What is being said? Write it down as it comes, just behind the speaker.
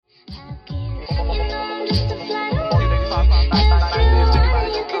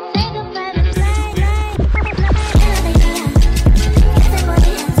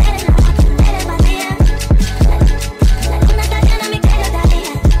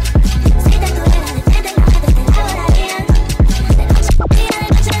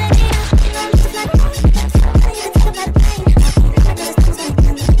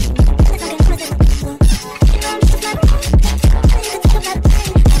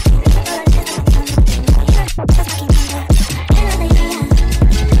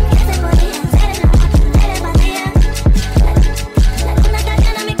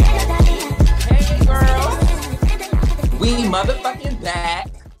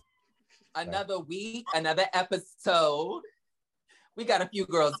Another week, another episode. We got a few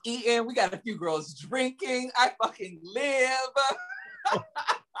girls eating. We got a few girls drinking. I fucking live.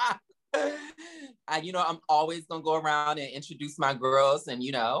 I'm always gonna go around and introduce my girls and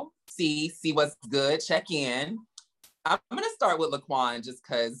see what's good, check in. I'm gonna start with Laquan just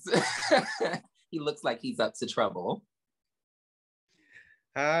because he looks like he's up to trouble.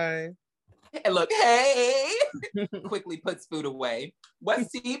 Hi. And look, hey, quickly puts food away.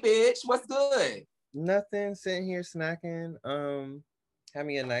 What's tea, bitch? What's good? Nothing. Sitting here snacking.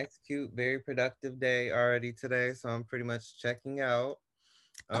 Having a nice, cute, very productive day already today. So I'm pretty much checking out.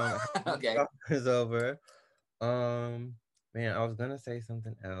 Okay. Is over. Man, I was gonna say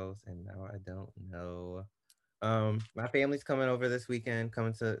something else, and now I don't know. My family's coming over this weekend,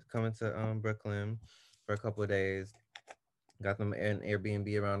 coming to Brooklyn for a couple of days. Got them an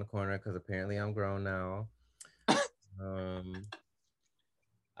Airbnb around the corner because apparently I'm grown now. I've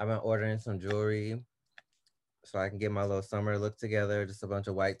been ordering some jewelry so I can get my little summer look together. Just a bunch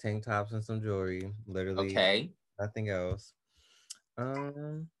of white tank tops and some jewelry. Literally, okay. Nothing else.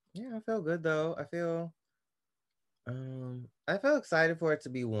 Yeah, I feel good though. I feel excited for it to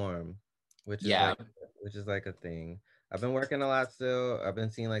be warm, which is like a thing. I've been working a lot still. I've been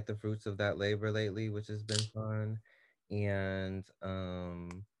seeing like the fruits of that labor lately, which has been fun. And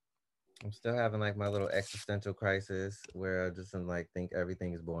I'm still having like my little existential crisis where I just am like think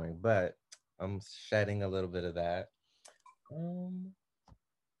everything is boring, but I'm shedding a little bit of that.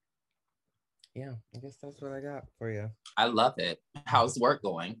 Yeah, I guess that's what I got for you. I love it. How's work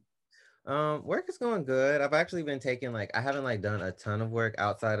going? Work is going good. I've actually been taking I haven't like done a ton of work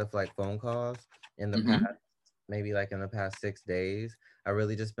outside of like phone calls in the past, maybe like in the past 6 days. I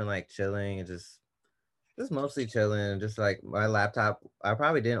really just been like chilling and just mostly chilling. Just like my laptop, I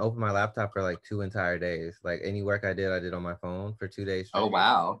probably didn't open my laptop for like 2 entire days. Like any work I did on my phone for 2 days straight. Oh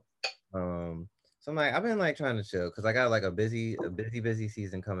wow. So I'm like, I've been like trying to chill because I got like a busy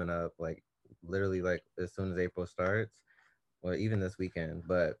season coming up, like literally like as soon as April starts, or even this weekend.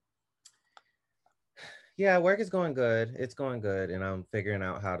 But yeah, work is going good. It's going good, and I'm figuring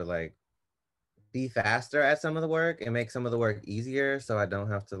out how to like be faster at some of the work and make some of the work easier, so I don't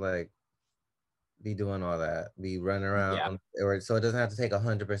have to like be doing all that, be running around, or so it doesn't have to take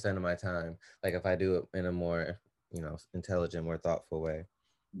 100% of my time. Like if I do it in a more, intelligent, more thoughtful way.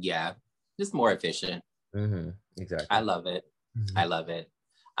 Yeah, just more efficient. Exactly. I love it. I love it.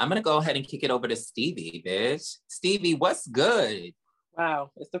 I'm gonna go ahead and kick it over to Stevie, bitch. Stevie, what's good?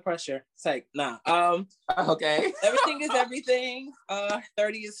 Wow, it's the pressure. It's like, nah. Okay. Everything is everything.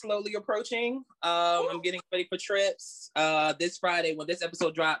 30 is slowly approaching. I'm getting ready for trips. This Friday, when this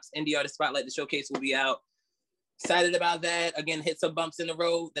episode drops, Indie Artist Spotlight, the showcase will be out. Excited about that. Again, hit some bumps in the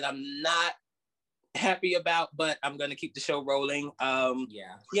road that I'm not happy about, but I'm gonna keep the show rolling.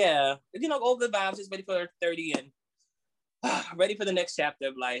 Yeah. All good vibes, just ready for 30 and ready for the next chapter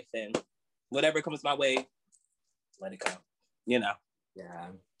of life, and whatever comes my way, let it come. Yeah.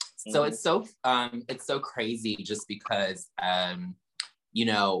 So it's so crazy just because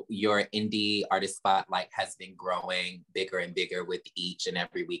your Indie Artist Spotlight has been growing bigger and bigger with each and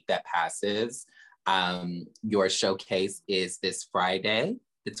every week that passes. Your showcase is this Friday,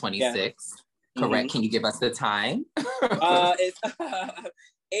 the 26th. Correct. Can you give us the time? It's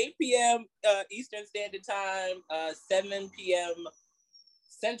 8 p.m. Eastern Standard Time, 7 p.m.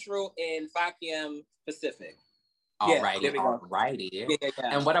 Central, and 5 p.m. Pacific. Alrighty. Yeah.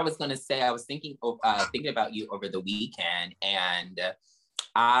 And what I was gonna say, I was thinking about you over the weekend, and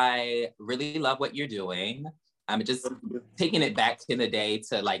I really love what you're doing. I'm just taking it back in the day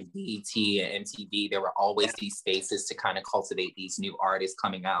to like BET and MTV. There were always these spaces to kind of cultivate these new artists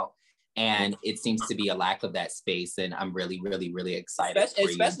coming out. And it seems to be a lack of that space. And I'm really, really, really excited.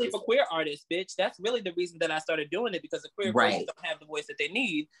 Especially for queer artists, bitch. That's really the reason that I started doing it, because the queer voices don't have the voice that they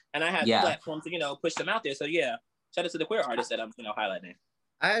need. And I have the platform to, push them out there. So yeah, shout out to the queer artists that I'm, highlighting.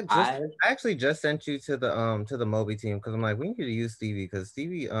 I actually just sent you to the Moby team because I'm like, we need to use Stevie because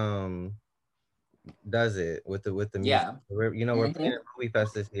Stevie does it with the music. Yeah. We're playing at Movie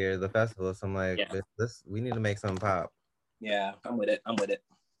Fest this year, the festival. So I'm like, we need to make something pop. Yeah, I'm with it.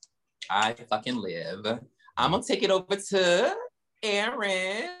 I fucking live. I'm gonna take it over to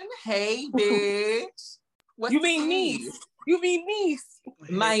Aaron. Hey, bitch. What's you mean niece?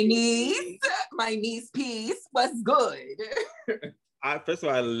 My niece piece. What's good? First of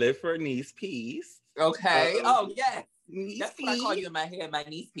all, I live for niece piece. Okay. Yes. That's what I call you in my head, my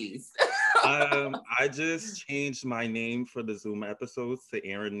niece piece. I just changed my name for the Zoom episodes to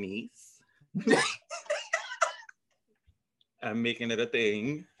Aaron Niece. I'm making it a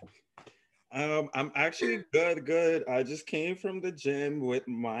thing. I'm actually good. I just came from the gym with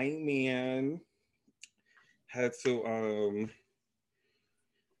my man. Had to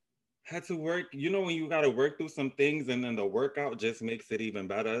work. You know when you gotta work through some things and then the workout just makes it even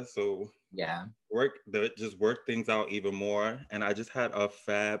better. So yeah, just work things out even more. And I just had a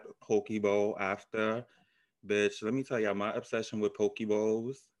fab poke bowl after. Bitch, let me tell you, my obsession with poke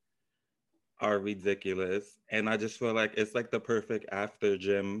bowls are ridiculous. And I just feel like it's like the perfect after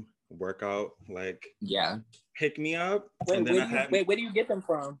gym workout. Like yeah. pick me up. Wait, And then where do you get them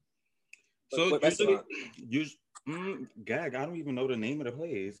from? So what usually, restaurant? gag. I don't even know the name of the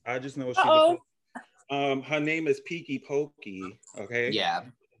place. I just know her name is Peaky Pokey. Okay. Yeah.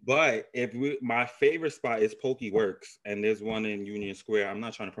 But my favorite spot is Pokey Works, and there's one in Union Square. I'm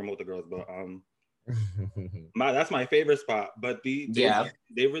not trying to promote the girls, but that's my favorite spot. But they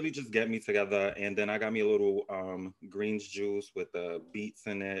really just get me together, and then I got me a little greens juice with the beets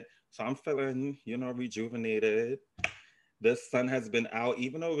in it, so I'm feeling rejuvenated. The sun has been out,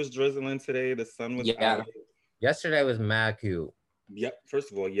 even though it was drizzling today. The sun was out. Yesterday was mad cute. Yep.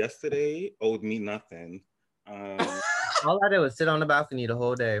 First of all, yesterday owed me nothing. All I did was sit on the balcony the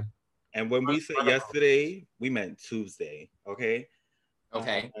whole day. And when we said yesterday, we meant Tuesday. Okay.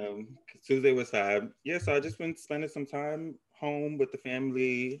 Okay. Tuesday was fab. Yeah. So I just been spending some time home with the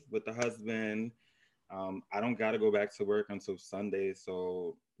family, with the husband. I don't got to go back to work until Sunday,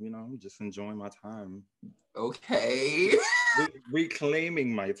 so I'm just enjoying my time. Okay.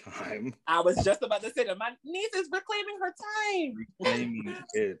 Reclaiming my time. I was just about to say that my niece is reclaiming her time. Reclaiming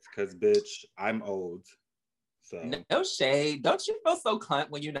it, because bitch, I'm old. So no shade. Don't you feel so cunt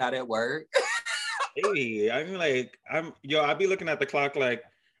when you're not at work? Hey, I mean, like, I be looking at the clock like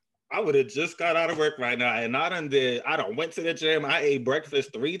I would have just got out of work right now, and I done went to the gym. I ate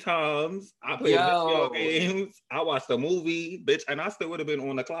breakfast 3 times. I played video games. I watched a movie, bitch, and I still would have been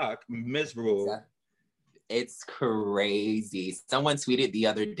on the clock. Miserable. Yeah. It's crazy. Someone tweeted the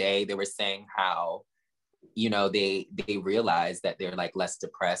other day, they were saying how, they realize that they're like less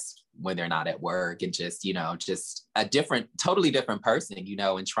depressed when they're not at work, and just a totally different person,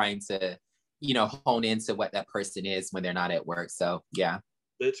 and trying to, hone into what that person is when they're not at work. So yeah.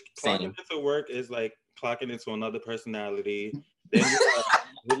 Bitch, clocking into work is like clocking into another personality. Then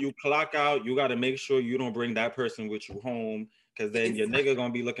when you clock out, you got to make sure you don't bring that person with you home, because then your nigga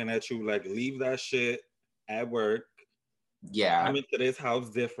gonna be looking at you like, leave that shit at work. Yeah. I'm into this house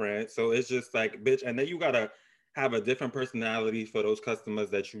different. So it's just like, bitch, and then you got to have a different personality for those customers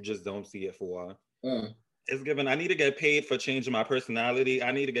that you just don't see it for. It's given, I need to get paid for changing my personality.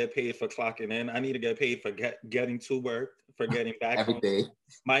 I need to get paid for clocking in. I need to get paid for getting to work, for getting back every day.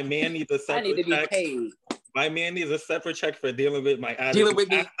 My man needs a separate check. Paid. My man needs a separate check for dealing with my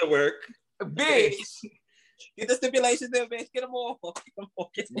attitude after work. Bitch. Get the stipulations in, bitch. Get them all.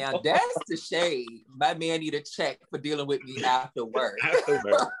 Now that's the shade. My man need a check for dealing with me after work.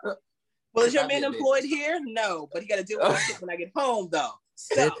 Well, is your man employed here? No, but he got to deal with shit when I get home, though.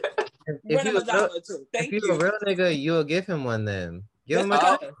 So, run him $1 or $2. Thank you. If you're a real nigga, you'll give him one then. Give him a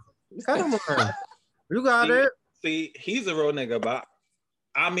check. Come on. You got it. See, he's a real nigga, but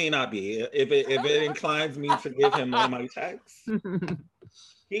I may not be. If it inclines me to give him one of my checks,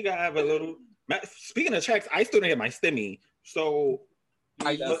 he gotta have a little. Speaking of checks, I still didn't get my stimmy. So,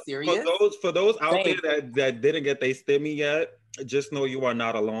 are you serious? For those out there that didn't get their stimmy yet, just know you are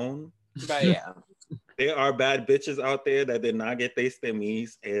not alone. Right. Yeah. There are bad bitches out there that did not get their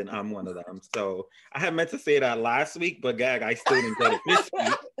stimmies, and I'm one of them. So I had meant to say that last week, but gag, I still didn't get it this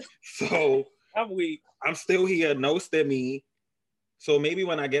week. So I'm weak. I'm still here, no stimmy. So maybe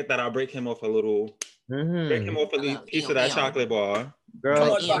when I get that, I'll break him off a little, break him off a piece of that chocolate bar.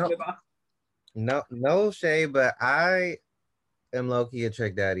 Girl, no shade, but I am low-key a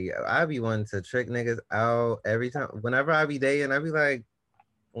trick daddy. I be wanting to trick niggas out every time. Whenever I be dating, I be like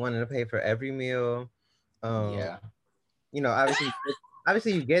wanting to pay for every meal. Obviously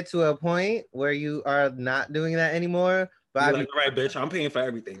you get to a point where you are not doing that anymore. But I be like, all right, bitch, I'm paying for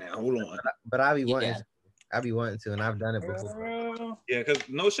everything now. Hold on. But I be wanting to, and I've done it before. Yeah, because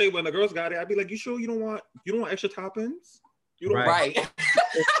no shade, when the girls got it, I'd be like, you sure you don't want extra toppings? You don't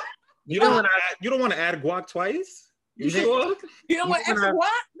You don't want to add guac twice? You sure? You don't want extra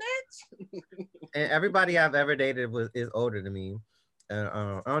guac, bitch? And everybody I've ever dated is older than me. And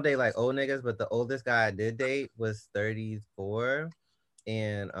I don't date like old niggas, but the oldest guy I did date was 34.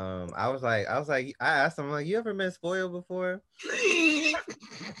 And I asked him, like, you ever been spoiled before?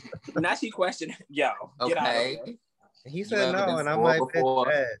 Now she questioned, yo, get out of here. He said no, and I'm like,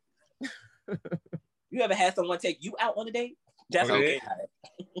 you ever had someone take you out on a date? That's okay.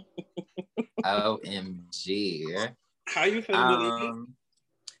 OMG. How you feeling?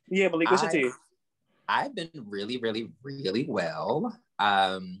 Yeah, Malik, what's your tea? I've been really, really, really well.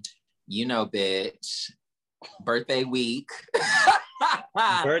 You know, bitch, birthday week.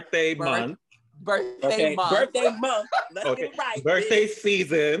 Birthday month. Birthday month. Birthday month. Let's get it right. Birthday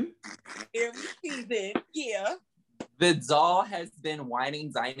season. Every season, yeah. The doll has been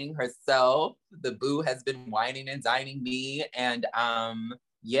whining, dining herself. The boo has been whining and dining me. And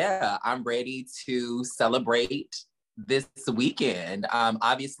yeah, I'm ready to celebrate this weekend.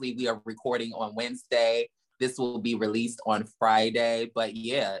 Obviously, we are recording on Wednesday. This will be released on Friday. But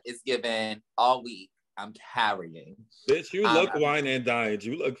yeah, it's given all week. I'm carrying. Bitch, you look wine and dined.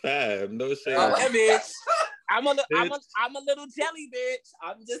 You look fab. No shade. Bitch. I'm a little jelly, bitch.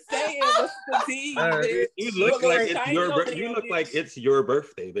 I'm just saying, what's the tea, bitch? You look like it's your you look like it's your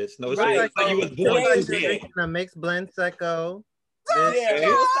birthday, bitch. No shade. Like you was born today. A mixed blend Secco.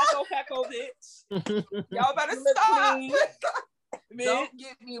 Yeah, Secco, bitch. Y'all better stop. Don't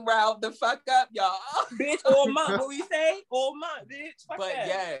get me riled the fuck up, y'all. Bitch, all month. What we say? All month, bitch. Fuck but that.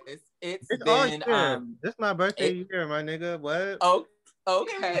 yes, it's been this is my birthday year, my nigga. What? Oh,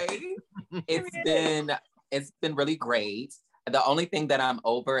 okay. It's been really great. The only thing that I'm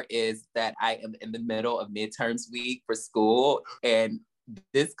over is that I am in the middle of midterms week for school, and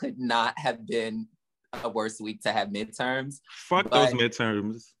this could not have been a worse week to have midterms. Fuck those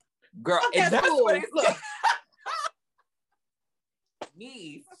midterms. Girl, that's what it's like.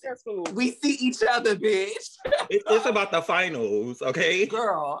 We see each other, bitch. It's about the finals, okay?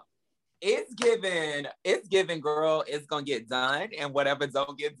 Girl, it's given, girl, it's gonna get done, and whatever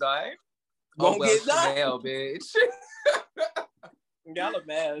don't get done, won't get done. Chanel, bitch. Y'all a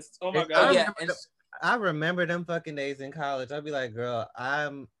mess. Oh my God. Yeah, I remember them fucking days in college. I'd be like, girl,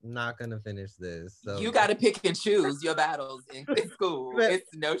 I'm not gonna finish this. So you gotta pick and choose your battles in school. It's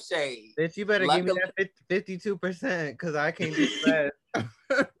no shade. Bitch, you better give me that 52% because I can't do that.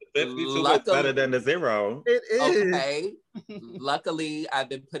 52 is better than the 0. It is. Okay. Luckily, I've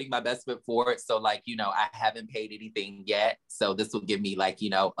been putting my best foot forward. So, like, you know, I haven't paid anything yet. So this will give me, like, you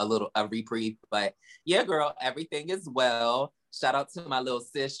know, a reprieve. But yeah, girl, everything is well. Shout out to my little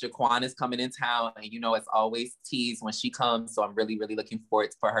sis, Jaquan is coming in town. And, you know, it's always tease when she comes. So I'm really, really looking forward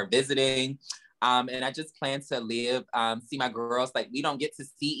for her visiting. And I just plan to see my girls. Like, we don't get to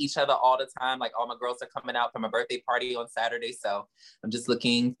see each other all the time. Like, all my girls are coming out from a birthday party on Saturday. So I'm just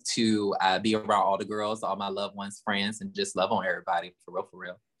looking to be around all the girls, all my loved ones, friends, and just love on everybody, for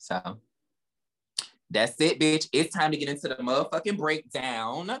real. So that's it, bitch. It's time to get into the motherfucking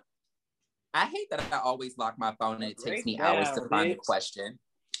breakdown. I hate that I always lock my phone and it takes me hours to find the question.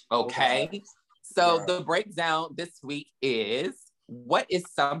 Okay. So the breakdown this week is, what is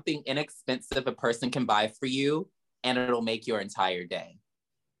something inexpensive a person can buy for you and it'll make your entire day?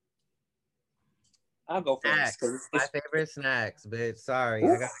 I'll go first. My favorite snacks, bitch. Sorry,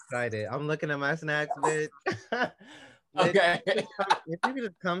 I got excited. I'm looking at my snacks, bitch. Okay. If you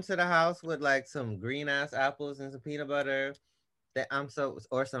could come to the house with like some green ass apples and some peanut butter,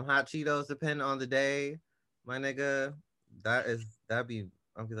 or some hot Cheetos, depending on the day, my nigga, I'll be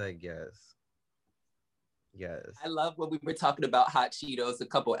like, yes. I love when we were talking about hot Cheetos a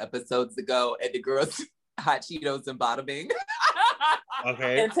couple episodes ago, and the girls hot Cheetos and bottoming.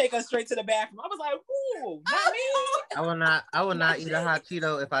 Okay. And take us straight to the bathroom. I was like, ooh, not me. I will not eat a hot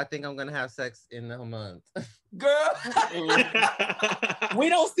Cheeto if I think I'm gonna have sex in a month. Girl. We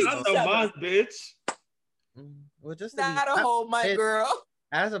don't see each other. Month, bitch. Well, just not a whole month, girl.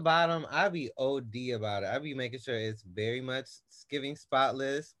 As a bottom, I be OD about it. I be making sure it's very much giving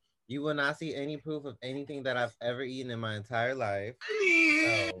spotless. You will not see any proof of anything that I've ever eaten in my entire life.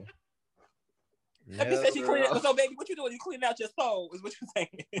 No, said she clean it. So, baby, what you doing? You cleaning out your soul, is what you're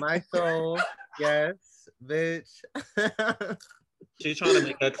saying. My soul, yes, bitch. She's trying to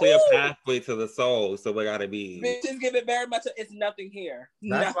make a clear pathway to the soul, so we gotta be. Bitches give it very much. It's nothing here.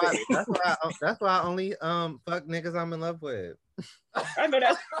 That's why I only fuck niggas I'm in love with. I know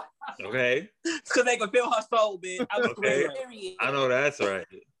that. Okay. Because they can feel her soul, bitch. Okay. I know that's right.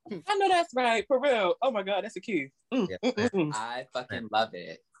 I know that's right, for real. Oh my God, that's a cue. I fucking love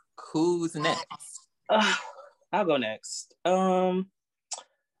it. Who's next? I'll go next.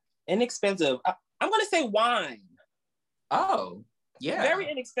 Inexpensive. I'm gonna say wine. Oh, yeah. Very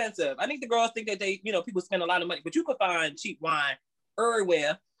inexpensive. I think the girls think that people spend a lot of money, but you could find cheap wine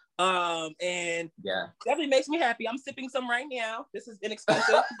everywhere. And definitely makes me happy. I'm sipping some right now. This is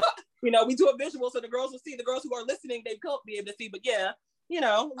inexpensive. We do a visual so the girls will see. The girls who are listening, they could be able to see. But yeah,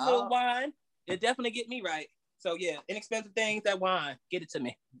 a little wine, it definitely get me right. So yeah, inexpensive things, that wine, get it to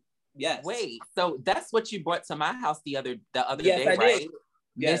me. Yes. Wait, so that's what you brought to my house the other yes, day, right?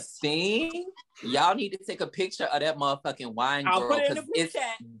 Miss Thing, y'all need to take a picture of that motherfucking wine girl. I'll put it in the group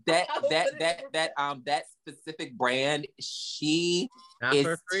chat. That specific brand, she not is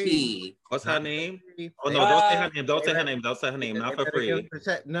for free. tea. What's her name? Oh no, don't say her name. Don't say her name. Don't say her name. Not for free.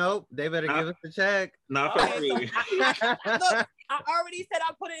 Nope, they better give us the check. Not for free. Look, I already said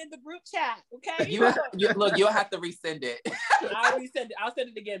I'll put it in the group chat. Okay. Look, you'll have to resend it. I already sent it. I'll send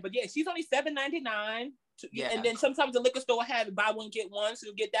it again. But yeah, she's only $7.99. Yeah. And then sometimes the liquor store will have it, buy one get one, so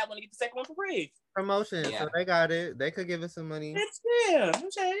you'll get that one and get the second one for free. Promotion. Yeah. So they got it. They could give us some money. Yeah.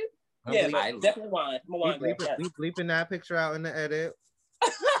 Okay. Yeah, definitely wine. We bleeping that picture out in the edit.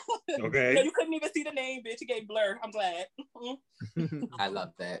 Okay. No, you couldn't even see the name, bitch. It gave blur. I'm glad. I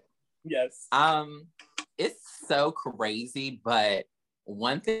love that. Yes. It's so crazy, but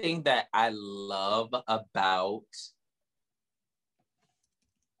one thing that I love about,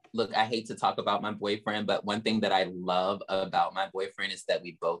 look, I hate to talk about my boyfriend, but one thing that I love about my boyfriend is that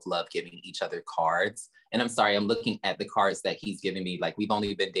we both love giving each other cards. And I'm sorry, I'm looking at the cards that he's giving me. Like, we've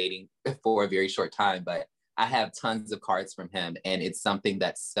only been dating for a very short time, but I have tons of cards from him, and it's something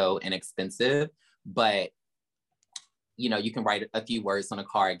that's so inexpensive, but you know, you can write a few words on a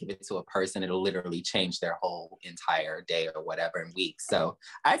card, give it to a person, it'll literally change their whole entire day or whatever in weeks. So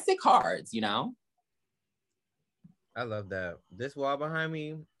I'd say cards, you know? I love that. This wall behind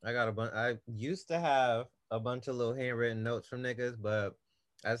me, I got a bunch. I used to have a bunch of little handwritten notes from niggas, but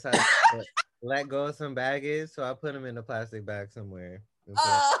I decided to let go of some baggage, so I put them in a plastic bag somewhere.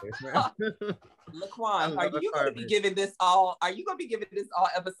 Laquan, are you gonna be giving this all? Are you gonna be giving this all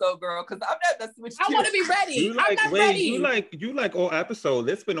episode, girl? Because I'm not messing with you. I want to be ready. I'm not ready. You like all episode.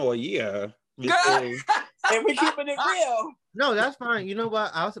 It's been all year. And we're keeping it real. No, that's fine. You know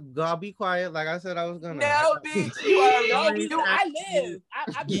what? I'll be quiet. Like I said, I was gonna. No, bitch, you are. I live.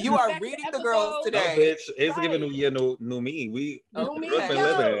 You are reading the girls today. No, bitch, it's giving new year, new me. We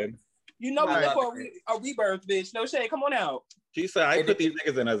living. You know we live for a rebirth, bitch. No shade. Come on out. She said, I put these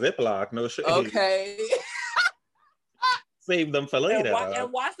niggas in a Ziploc. No shade. Okay. Save them for later.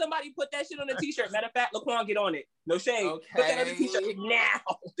 And why somebody put that shit on a t-shirt? Matter of fact, Laquan, get on it. No shade. Okay. Put that on the t-shirt now.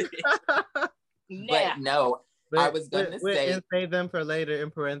 But no, I was gonna say, and save them for later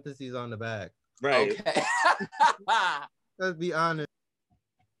in parentheses on the back. Right. Okay. Let's be honest.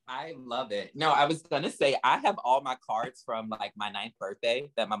 I love it. No, I was gonna say, I have all my cards from like my 9th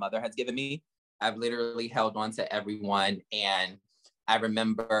birthday that my mother has given me. I've literally held on to everyone. And I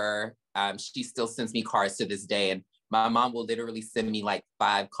remember she still sends me cards to this day. And my mom will literally send me like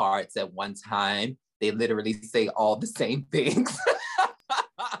 5 cards at one time. They literally say all the same things.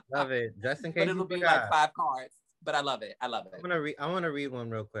 Love it. Just in case. But it'll be like 5 cards. But I love it. I love it. I want to read one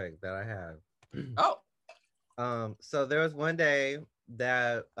real quick that I have. Oh. So there was one day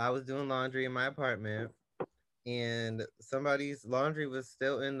that I was doing laundry in my apartment, and somebody's laundry was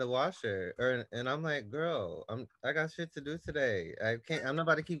still in the washer, and I'm like, girl, I got shit to do today. I'm not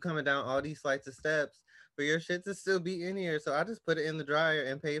about to keep coming down all these flights of steps for your shit to still be in here. So I just put it in the dryer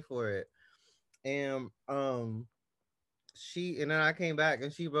and pay for it. And then I came back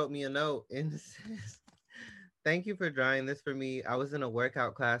and she wrote me a note and it says, thank you for drying this for me. I was in a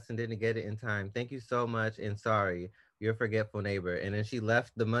workout class and didn't get it in time. Thank you so much and sorry, your forgetful neighbor. And then she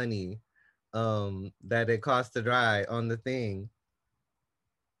left the money that it cost to dry on the thing.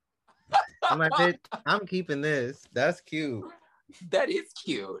 I'm like, bitch, I'm keeping this. That's cute. That is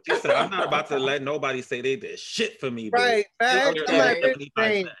cute. Listen, I'm not about to let nobody say they did shit for me. Right,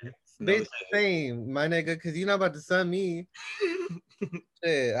 right. Bitch, same, my nigga, because you're not about to send me.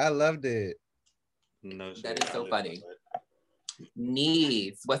 Shit, I loved it. No shit. That is so funny.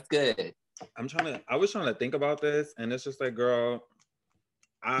 Needs, what's good? I was trying to think about this, and it's just like, girl,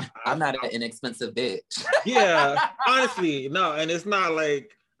 I'm not an inexpensive bitch. Yeah, honestly, no, and it's not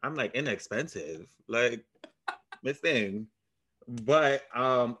like I'm like inexpensive, like this thing. But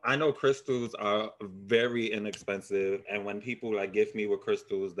I know crystals are very inexpensive, and when people like gift me with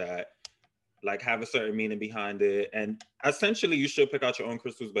crystals that like have a certain meaning behind it, and essentially you should pick out your own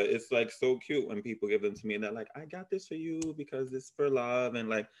crystals, but it's like so cute when people give them to me and they're like, I got this for you because it's for love, and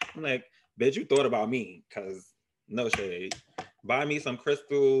like I'm like, bitch, you thought about me, because no shade. Buy me some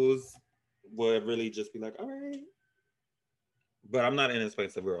crystals would really just be like, all right. But I'm not an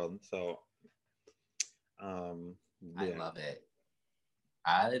inexpensive girl, so yeah. I love it.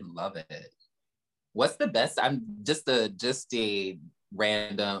 I love it. What's the best? I'm just a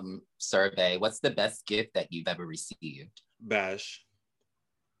random survey. What's the best gift that you've ever received? Bash.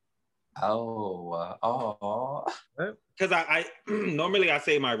 Oh. Because I normally I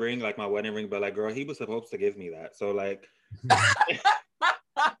say my ring, like my wedding ring, but like, girl, he was supposed to give me that. So like, I know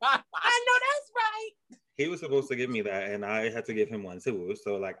that's right. he was supposed to give me that, and I had to give him one too.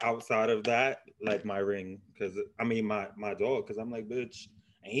 So like outside of that, like my ring, because I mean my dog, because I'm like, bitch,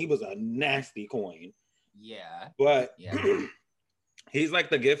 and he was a nasty coin. Yeah. But yeah. He's like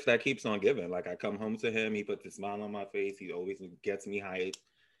the gift that keeps on giving. Like I come home to him, he puts a smile on my face. He always gets me hyped.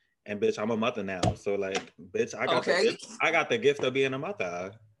 And bitch, I'm a mother now. So like, bitch, I got the gift of being a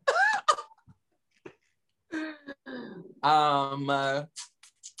mother.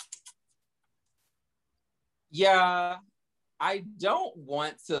 Yeah, I don't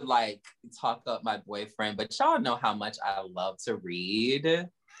want to like talk up my boyfriend, but y'all know how much I love to read.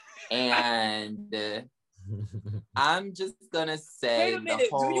 And I'm just gonna say, wait a minute,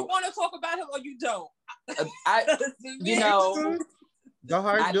 do you want to talk about him or you don't? You know, the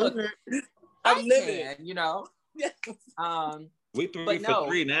hard doing it. I'm living, you know. We 3 for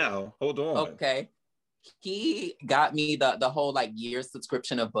 3 now. Hold on. Okay. He got me the whole like year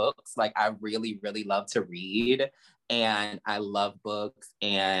subscription of books. Like I really, really love to read, and I love books,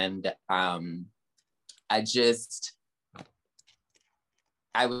 and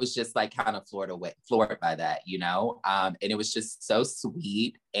I was just like kind of floored by that, you know? And it was just so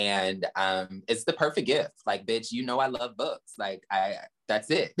sweet. And it's the perfect gift. Like, bitch, you know I love books. Like, that's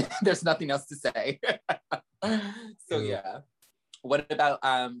it. There's nothing else to say. So yeah. What about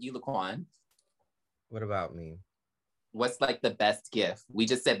you, Laquan? What about me? What's like the best gift? We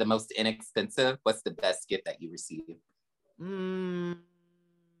just said the most inexpensive. What's the best gift that you received?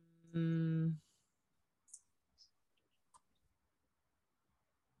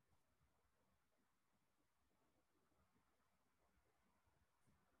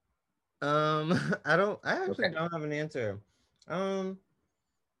 I actually don't have an answer.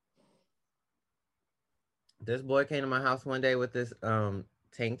 This boy came to my house one day with this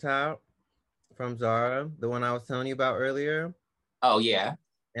tank top from Zara, the one I was telling you about earlier. Oh yeah.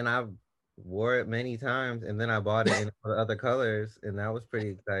 And I wore it many times, and then I bought it in other colors, and that was pretty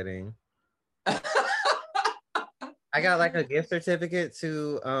exciting. I got like a gift certificate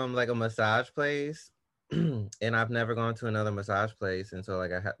to like a massage place, and I've never gone to another massage place, and so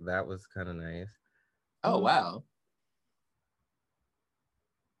like that was kind of nice. Oh wow.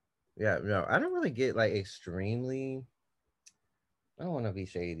 Yeah, no, I don't really get like extremely. I don't want to be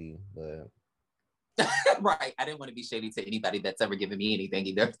shady, but right. I didn't want to be shady to anybody that's ever given me anything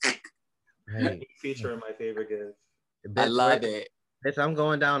either. Hey, featuring my favorite gift. Bitch, I love it. Bitch, I'm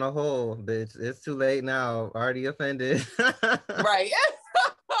going down a hole, bitch. It's too late now. Already offended. Right.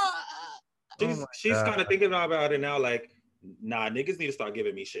 She's kind of thinking about it now, like, nah, niggas need to start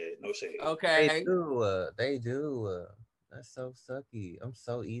giving me shit. No shade. Okay. They do. That's so sucky. I'm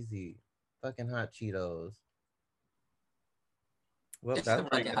so easy. Fucking hot Cheetos. Well, that's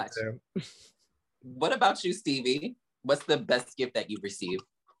my answer. What about you, Stevie? What's the best gift that you've received?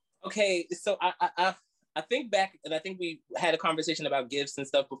 Okay, so I think back, and I think we had a conversation about gifts and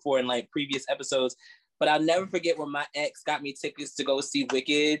stuff before in like previous episodes, but I'll never forget when my ex got me tickets to go see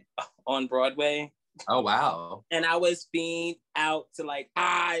Wicked on Broadway. Oh, wow. And I was being out to like,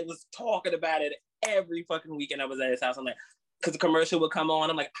 I was talking about it every fucking weekend I was at his house. I'm like, because the commercial would come on.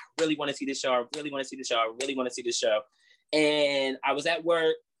 I'm like, I really want to see this show. I really want to see this show. I really want to see this show. And I was at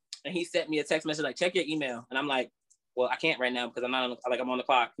work, and he sent me a text message like, check your email. And I'm like, well, I can't right now because I'm not I'm on the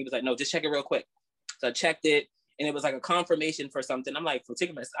clock. He was like, no, just check it real quick. So I checked it, and it was like a confirmation for something. I'm like, from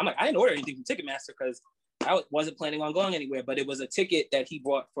Ticketmaster. I'm like, I didn't order anything from Ticketmaster because I wasn't planning on going anywhere, but it was a ticket that he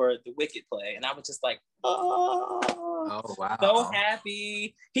bought for the Wicked play. And I was just like, oh wow. So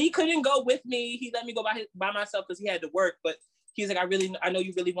happy. He couldn't go with me. He let me go by myself because he had to work, but he's like, I know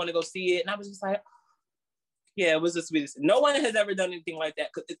you really want to go see it. And I was just like, yeah, it was the sweetest. No one has ever done anything like that.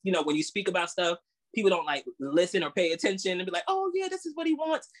 You know, when you speak about stuff, people don't like listen or pay attention and be like, oh yeah, this is what he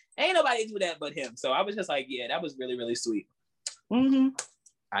wants. Ain't nobody do that but him. So I was just like, yeah, that was really, really sweet. Mm-hmm.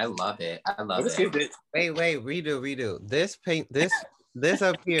 I love it. I love it. Wait, redo. This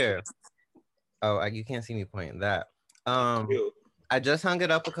up here. Oh, you can't see me pointing that. I just hung it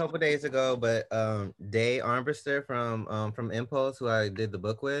up a couple days ago, but Day Armbruster from Impulse, who I did the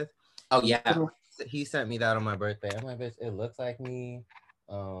book with. Oh yeah. He sent me that on my birthday. I'm like, bitch, it looks like me.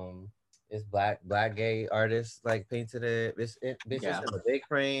 It's black gay artists like painted it. It's in a big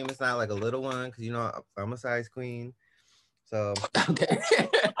frame. It's not like a little one because you know I'm a size queen. So okay.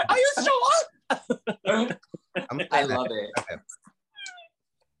 Are you sure? I love it. Okay.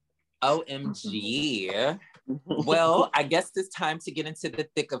 OMG. Well, I guess it's time to get into the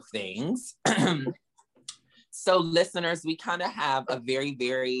thick of things. So listeners, we kind of have a very,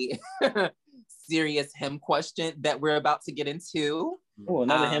 very serious him question that we're about to get into. Oh,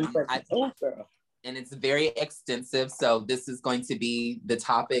 another him question. and it's very extensive. So this is going to be the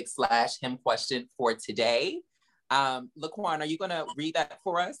topic / him question for today. Laquan, are you going to read that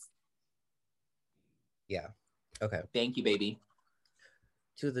for us? Yeah. Okay. Thank you, baby.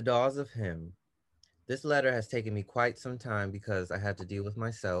 To the dolls of him. This letter has taken me quite some time because I had to deal with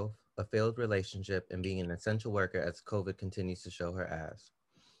myself, a failed relationship, and being an essential worker as COVID continues to show her ass.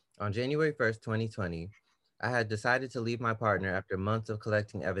 On January 1st, 2020, I had decided to leave my partner after months of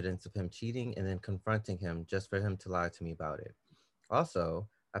collecting evidence of him cheating and then confronting him just for him to lie to me about it. Also,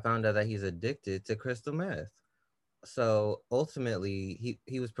 I found out that he's addicted to crystal meth. So ultimately,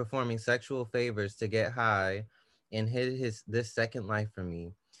 he was performing sexual favors to get high and hid this second life from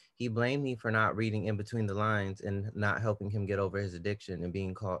me. He blamed me for not reading in between the lines and not helping him get over his addiction and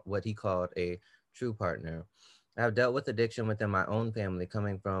being called what he called a true partner. I've dealt with addiction within my own family,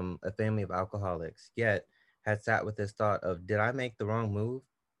 coming from a family of alcoholics, yet had sat with this thought of, did I make the wrong move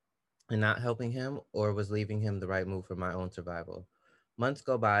in not helping him, or was leaving him the right move for my own survival? Months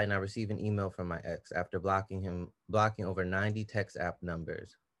go by and I receive an email from my ex after blocking over 90 text app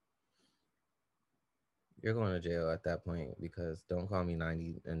numbers. You're going to jail at that point, because don't call me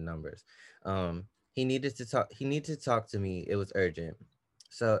 90 in numbers. He needed to talk to me. It was urgent.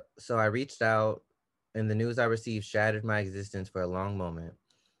 So I reached out, and the news I received shattered my existence for a long moment.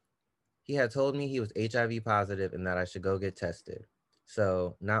 He had told me he was HIV positive and that I should go get tested.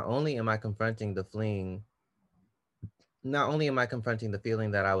 So not only am I confronting the feeling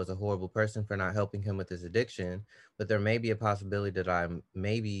that I was a horrible person for not helping him with his addiction, but there may be a possibility that I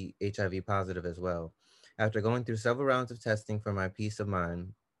may be HIV positive as well. After going through several rounds of testing for my peace of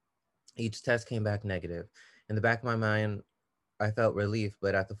mind, each test came back negative. In the back of my mind, I felt relief,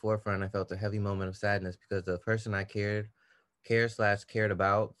 but at the forefront, I felt a heavy moment of sadness because the person I cared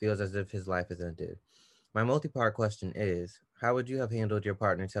about feels as if his life has ended. My multi-part question is, how would you have handled your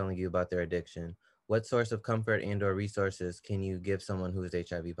partner telling you about their addiction? What source of comfort and or resources can you give someone who is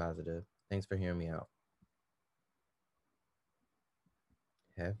HIV positive? Thanks for hearing me out.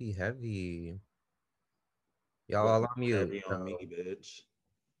 Heavy. Y'all all on mute. Heavy on me, bitch.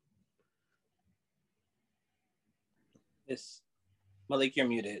 Yes. Malik, you're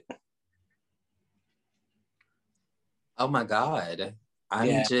muted. Oh my God.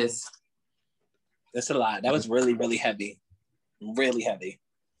 That's a lot. That was really, really heavy. Really heavy.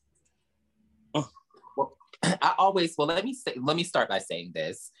 Well, let me start by saying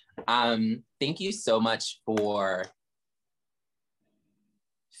this. Thank you so much for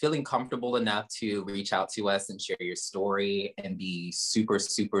feeling comfortable enough to reach out to us and share your story and be super,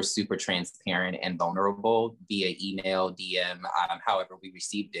 super, super transparent and vulnerable via email, DM, however we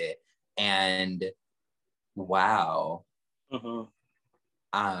received it. And wow.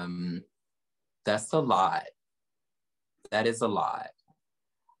 Mm-hmm. That's a lot. That is a lot.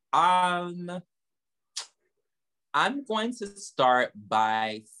 I'm going to start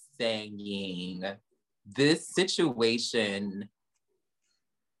by saying this situation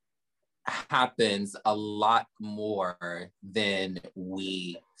happens a lot more than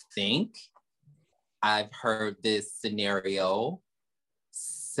we think. I've heard this scenario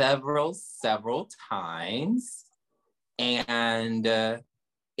several times, and it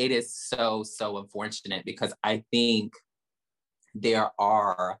is so unfortunate because I think there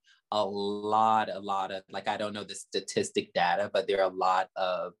are a lot of, like, I don't know the statistic data, but there are a lot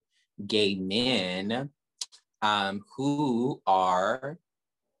of gay men who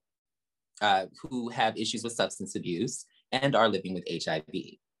have issues with substance abuse and are living with HIV,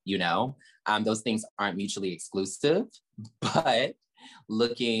 you know? Those things aren't mutually exclusive, but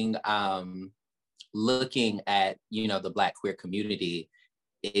looking at, you know, the Black queer community,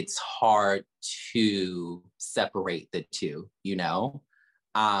 it's hard to separate the two, you know?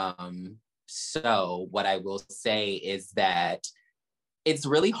 So what I will say is that it's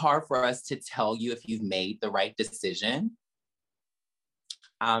really hard for us to tell you if you've made the right decision.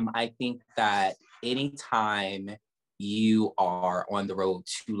 I think that anytime you are on the road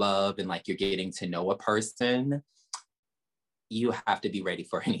to love and like you're getting to know a person, you have to be ready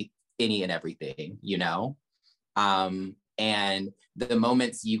for any and everything, you know? And the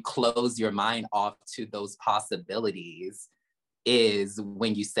moments you close your mind off to those possibilities is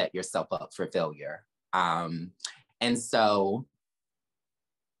when you set yourself up for failure. And so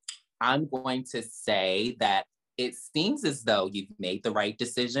I'm going to say that it seems as though you've made the right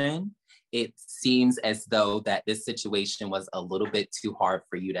decision. It seems as though that this situation was a little bit too hard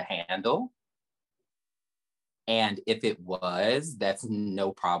for you to handle. And if it was, that's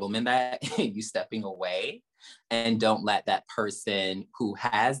no problem in that, you stepping away. And don't let that person who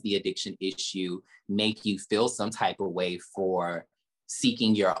has the addiction issue make you feel some type of way for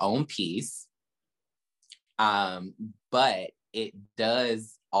seeking your own peace But it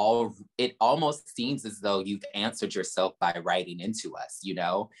almost seems as though you've answered yourself by writing into us, you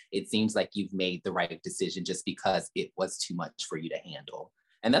know? It seems like you've made the right decision just because it was too much for you to handle.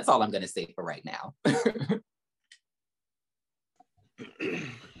 And that's all I'm going to say for right now.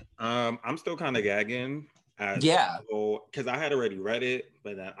 I'm still kind of gagging. Because I had already read it,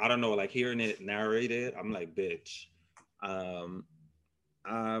 but I don't know, like hearing it narrated, I'm like, bitch. I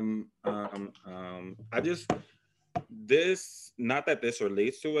just, this, not that this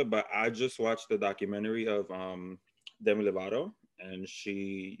relates to it, but I just watched the documentary of Demi Lovato, and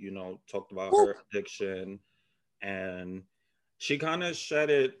she, you know, talked about her addiction, and she kind of shed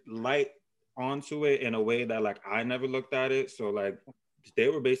it light onto it in a way that like I never looked at it. So like they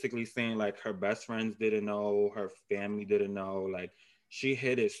were basically saying like her best friends didn't know, her family didn't know, like she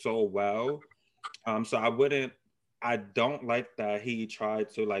hid it so well. So I don't like that he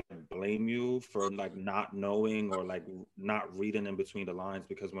tried to like blame you for like not knowing or like not reading in between the lines,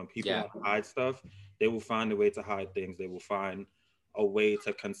 because when people hide stuff, they will find a way to hide things. They will find a way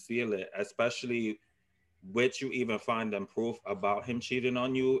to conceal it, especially which you even find them proof about him cheating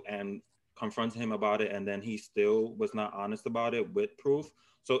on you and confront him about it, and then he still was not honest about it with proof.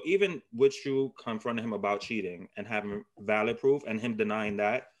 So even with you confronting him about cheating and having valid proof and him denying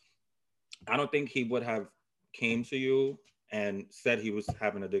that, I don't think he would have came to you and said he was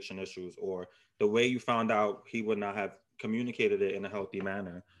having addiction issues, or the way you found out, he would not have communicated it in a healthy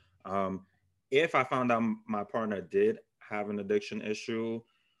manner. If I found out my partner did have an addiction issue,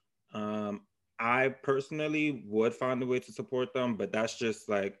 I personally would find a way to support them, but that's just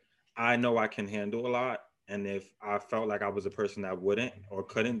like, I know I can handle a lot. And if I felt like I was a person that wouldn't or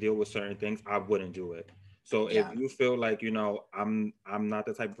couldn't deal with certain things, I wouldn't do it. So if you feel like, you know, I'm not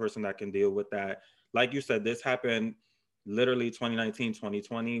the type of person that can deal with that. Like you said, this happened literally 2019,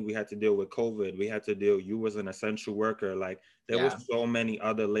 2020. We had to deal with COVID. We had to deal, you was an essential worker. Like there was so many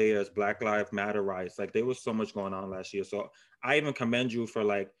other layers, Black Lives Matter rights. Like there was so much going on last year. So I even commend you for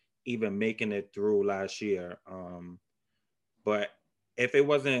like even making it through last year. But if it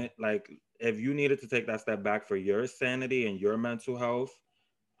wasn't like, if you needed to take that step back for your sanity and your mental health,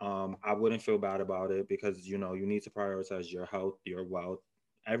 I wouldn't feel bad about it, because, you know, you need to prioritize your health, your wealth,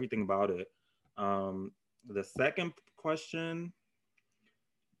 everything about it. The second question,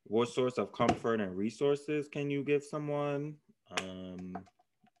 what sorts of comfort and resources can you give someone?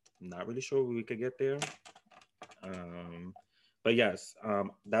 Not really sure we could get there. But yes,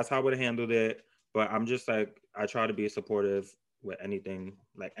 that's how I would have handled it. But I'm just like, I try to be supportive with anything,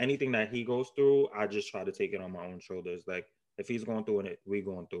 like anything that he goes through, I just try to take it on my own shoulders. Like if he's going through it, we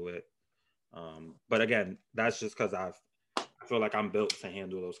going through it. But again, that's just because I feel like I'm built to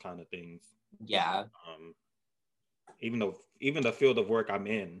handle those kind of things. Yeah. Even the field of work I'm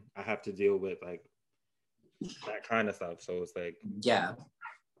in, I have to deal with like that kind of stuff. So it's like,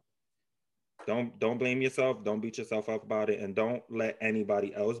 don't blame yourself. Don't beat yourself up about it, and don't let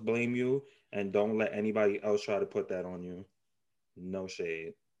anybody else blame you, and don't let anybody else try to put that on you. No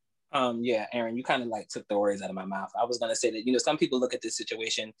shade. Yeah, Aaron, you kind of like took the words out of my mouth. I was gonna say that, you know, some people look at this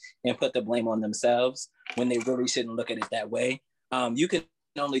situation and put the blame on themselves when they really shouldn't look at it that way. You can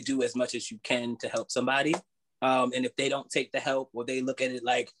only do as much as you can to help somebody. And if they don't take the help, or they look at it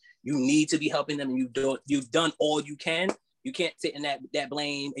like you need to be helping them and you've done all you can, you can't sit in that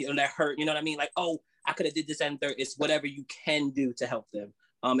blame or that hurt, you know what I mean? Like, oh, I could have did this and third. It's whatever you can do to help them.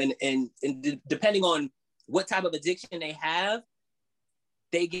 And depending on what type of addiction they have,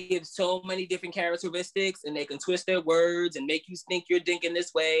 they give so many different characteristics, and they can twist their words and make you think you're thinking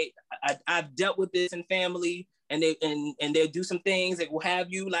this way. I've dealt with this in family, and they'll do some things that will have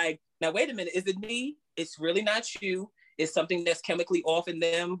you like, now wait a minute, is it me? It's really not you. It's something that's chemically off in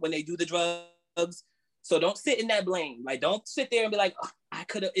them when they do the drugs. So don't sit in that blame. Like, don't sit there and be like, oh, I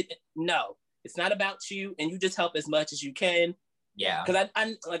could have. No, it's not about you, and you just help as much as you can. Yeah. Because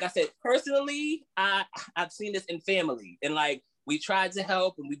I like I said, personally, I've seen this in family, and like, we tried to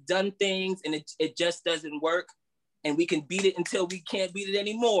help and we've done things, and it just doesn't work. And we can beat it until we can't beat it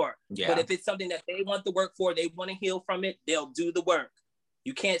anymore. Yeah. But if it's something that they want to work for, they want to heal from it, they'll do the work.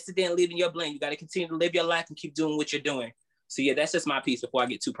 You can't sit there and live in your blame. You got to continue to live your life and keep doing what you're doing. So yeah, that's just my piece before I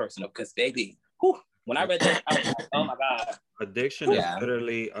get too personal. Because baby, when I read that, I was like, oh my God. Addiction is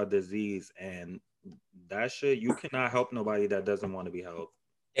literally a disease, and that shit, you cannot help nobody that doesn't want to be helped.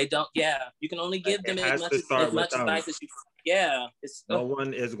 They don't, you can only give them as much advice as you can. No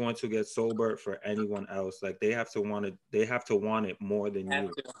one is going to get sober for anyone else. Like they have to want it more than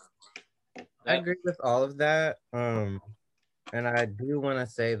you. I agree with all of that. And I do want to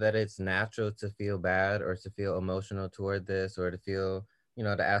say that it's natural to feel bad or to feel emotional toward this or to feel you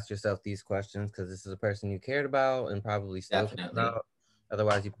know, to ask yourself these questions, because this is a person you cared about and probably still care about.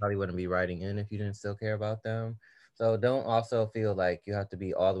 Otherwise, you probably wouldn't be writing in if you didn't still care about them. So don't also feel like you have to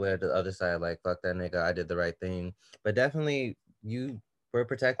be all the way to the other side, like, fuck that nigga, I did the right thing. But definitely you were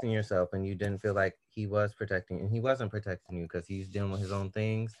protecting yourself and you didn't feel like he was protecting, and he wasn't protecting you because he's dealing with his own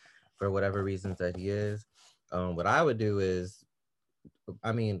things for whatever reasons that he is. What I would do is,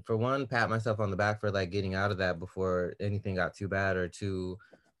 I mean, for one, pat myself on the back for like getting out of that before anything got too bad or too,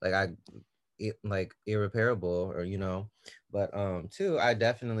 like, like irreparable, or, you know. But two, I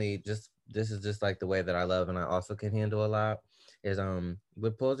definitely just, this is just like the way that I love and I also can handle a lot, is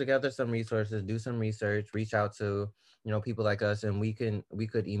would pull together some resources, do some research, reach out to, you know, people like us, and we could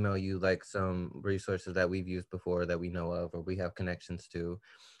email you like some resources that we've used before that we know of or we have connections to.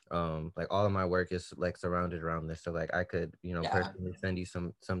 Like all of my work is like surrounded around this, so like I could, you know, personally send you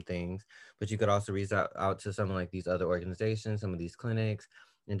some things, but you could also reach out to some like these other organizations, some of these clinics,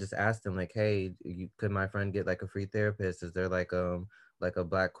 and just ask them like, hey, could my friend get like a free therapist? Is there like a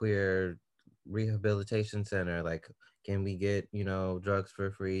Black queer rehabilitation center? Like, can we get, you know, drugs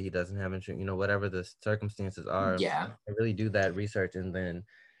for free? He doesn't have insurance, you know, whatever the circumstances are. And really do that research, and then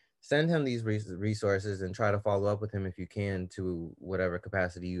send him these resources and try to follow up with him if you can, to whatever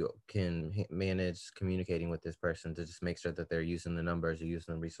capacity you can manage communicating with this person, to just make sure that they're using the numbers or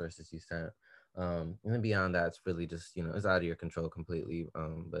using the resources you sent. And then beyond that, it's really just, you know, it's out of your control completely.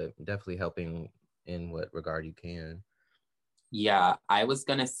 But definitely helping in what regard you can. Yeah, I was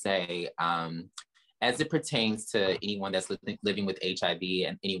gonna say, as it pertains to anyone that's living with HIV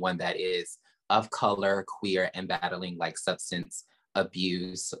and anyone that is of color, queer, and battling like substance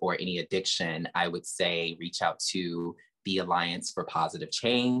abuse or any addiction, I would say reach out to the Alliance for Positive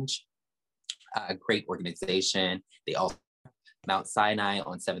Change, a great organization. They also, Mount Sinai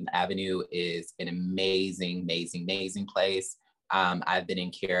on 7th Avenue is an amazing, amazing, amazing place. I've been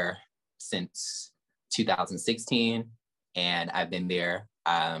in care since 2016, and I've been there.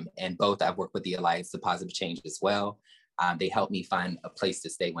 And both, I've worked with the Alliance for Positive Change as well. They helped me find a place to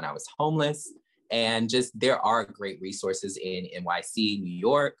stay when I was homeless. And just, there are great resources in NYC, New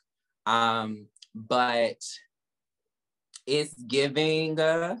York. But it's giving...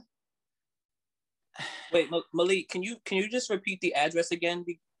 Wait, Malik, can you just repeat the address again?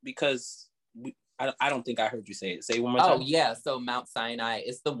 Because I don't think I heard you say it. Say it one more time. Oh, yeah. So Mount Sinai,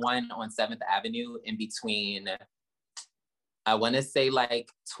 it's the one on 7th Avenue in between, I want to say like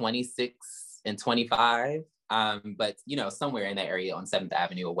 26 and 25. But, you know, somewhere in that area on 7th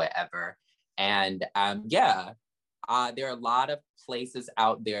Avenue or whatever. And there are a lot of places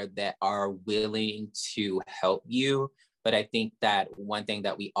out there that are willing to help you. But I think that one thing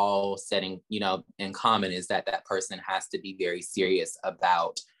that we all setting, you know, in common is that that person has to be very serious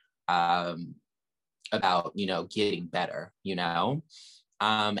about, you know, getting better, you know?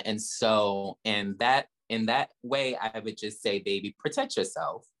 And so in that way, I would just say, baby, protect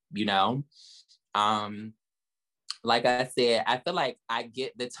yourself, you know? Like I said, I feel like I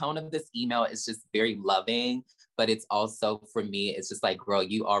get the tone of this email is just very loving, but it's also, for me, it's just like, girl,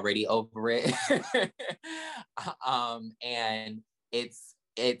 you already over it. And it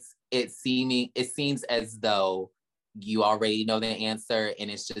seems as though you already know the answer, and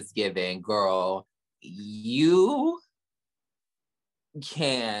it's just given, girl, you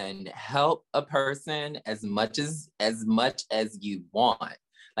can help a person as much as you want.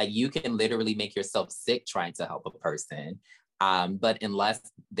 Like, you can literally make yourself sick trying to help a person. But unless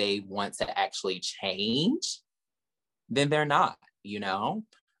they want to actually change, then they're not, you know?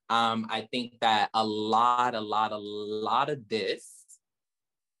 I think that a lot of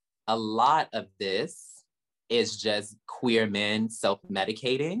this is just queer men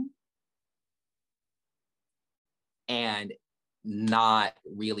self-medicating and not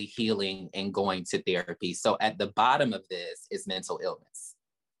really healing and going to therapy. So at the bottom of this is mental illness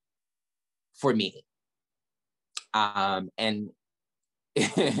for me. And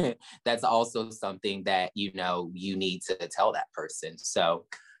that's also something that, you know, you need to tell that person. So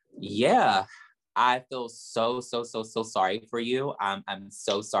yeah, I feel so sorry for you. I'm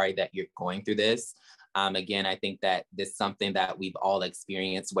so sorry that you're going through this. Again, I think that this is something that we've all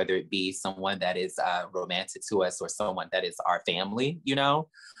experienced, whether it be someone that is romantic to us or someone that is our family, you know?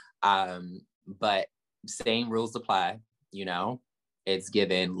 But same rules apply, you know? It's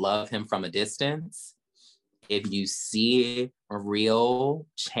given, love him from a distance. If you see a real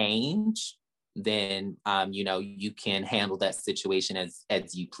change, then, you know, you can handle that situation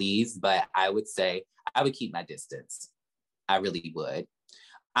as you please. But I would say I would keep my distance. I really would.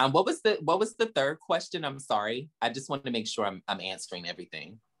 What was the third question? I'm sorry. I just wanted to make sure I'm answering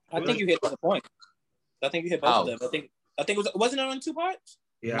everything. I think you hit the point. I think you hit both of them. I think wasn't it on 2 parts?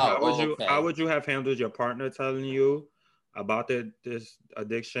 Yeah. How would you have handled your partner telling you about this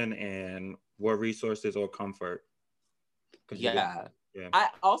addiction, and what resources or comfort? Yeah. I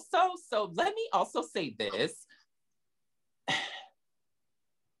also, so let me also say this.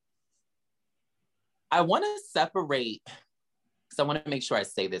 I want to separate, because I want to make sure I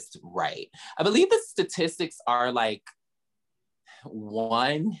say this right. I believe the statistics are like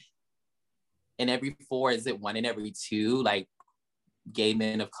 1 in every 4, is it 1 in every 2, like gay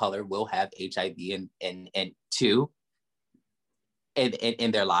men of color will have HIV and 2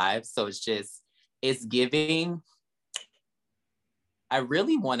 in their lives. So it's giving. I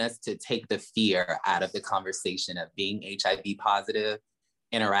really want us to take the fear out of the conversation of being HIV positive,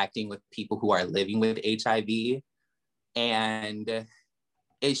 interacting with people who are living with HIV. And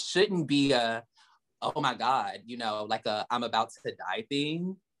it shouldn't be a, oh my God, you know, like a I'm about to die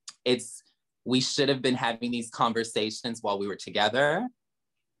thing. We should have been having these conversations while we were together.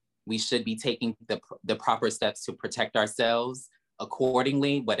 We should be taking the proper steps to protect ourselves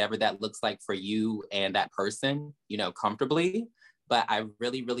accordingly, whatever that looks like for you and that person, you know, comfortably. But I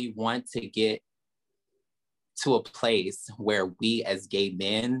really, really want to get to a place where we as gay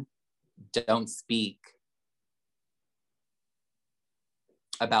men don't speak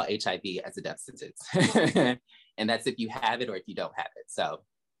about HIV as a death sentence. And that's if you have it or if you don't have it. So,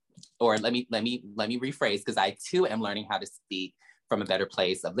 or let me rephrase, because I too am learning how to speak from a better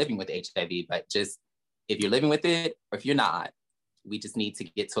place of living with HIV, but just if you're living with it or if you're not, we just need to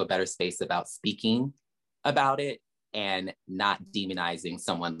get to a better space about speaking about it and not demonizing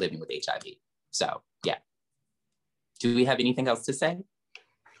someone living with HIV. So yeah. Do we have anything else to say?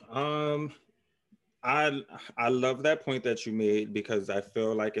 I love that point that you made, because I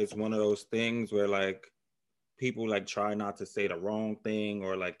feel like it's one of those things where like people like try not to say the wrong thing,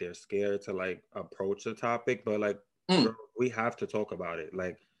 or like they're scared to like approach the topic, but like we have to talk about it.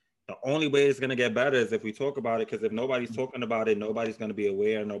 Like the only way it's gonna get better is if we talk about it, because if nobody's talking about it, nobody's gonna be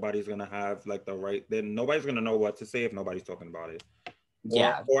aware, nobody's gonna have like then nobody's gonna know what to say if nobody's talking about it.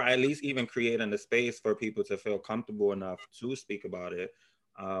 Yeah. Or at least even creating the space for people to feel comfortable enough to speak about it.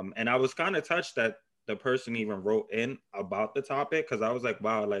 And I was kind of touched that the person even wrote in about the topic, because I was like,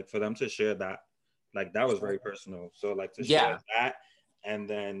 wow, like for them to share that, like that was very personal. So like to share that and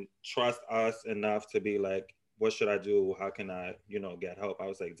then trust us enough to be like, what should I do? How can I, you know, get help? I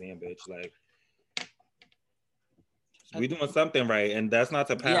was like, damn, bitch, like we doing something right. And that's not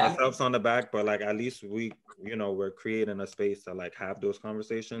to pat ourselves on the back, but like at least we, you know, we're creating a space to like have those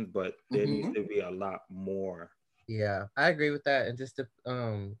conversations, but there needs to be a lot more. Yeah, I agree with that. And just to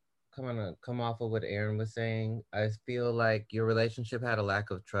come off of what Aaron was saying, I feel like your relationship had a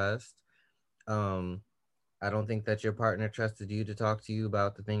lack of trust. I don't think that your partner trusted you to talk to you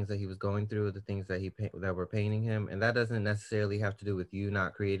about the things that he was going through, the things that that were paining him, and that doesn't necessarily have to do with you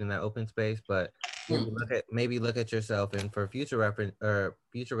not creating that open space. But maybe look at yourself, and for future reference or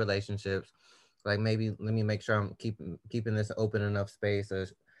future relationships, like maybe let me make sure I'm keeping this open enough space, or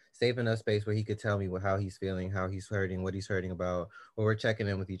safe enough space where he could tell me how he's feeling, how he's hurting, what he's hurting about, or we're checking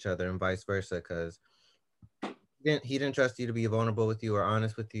in with each other, and vice versa, because he didn't trust you to be vulnerable with you or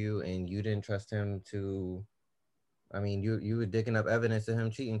honest with you, and you didn't trust him to. I mean, you were digging up evidence of him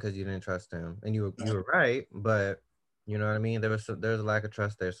cheating because you didn't trust him, and you were right, but you know what I mean. There's a lack of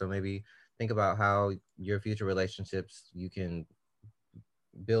trust there, so maybe think about how your future relationships you can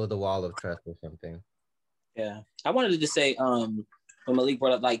build a wall of trust or something. Yeah, I wanted to just say, when Malik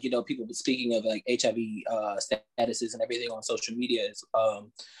brought up, like, you know, people speaking of like HIV statuses and everything on social media, is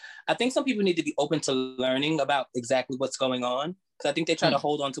I think some people need to be open to learning about exactly what's going on, because I think they try to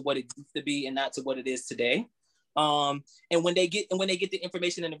hold on to what it used to be and not to what it is today. And when they get the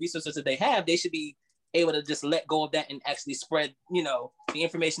information and the resources that they have, they should be able to just let go of that and actually spread, you know, the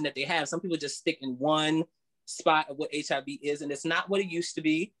information that they have. Some people just stick in one spot of what HIV is, and it's not what it used to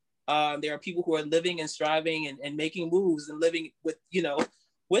be. There are people who are living and striving and making moves and living with, you know,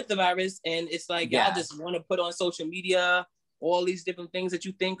 with the virus. And it's like, y'all just want to put on social media all these different things that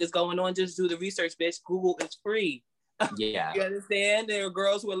you think is going on. Just do the research, bitch. Google is free. Yeah. You understand? There are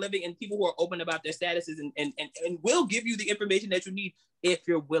girls who are living and people who are open about their statuses and will give you the information that you need if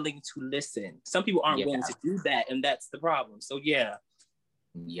you're willing to listen. Some people aren't willing to do that, and that's the problem. So yeah.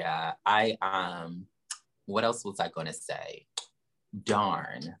 Yeah. What else was I gonna say?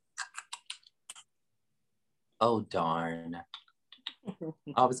 Darn. Oh darn.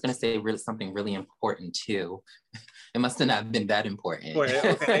 I was gonna say something really important too. It must have not been that important. Wait,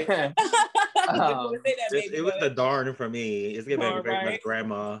 okay. It was the darn for me. It's giving my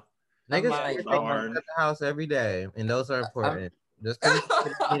grandma. Niggas like darn at the house every day, and those are important. Just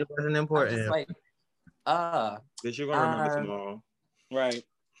because it wasn't important. Bitch, you're gonna remember tomorrow. Right.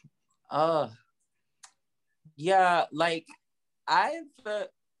 Yeah, like I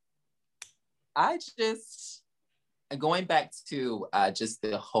just, going back to just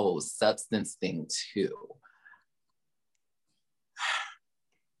the whole substance thing too.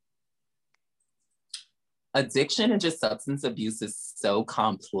 Addiction and just substance abuse is so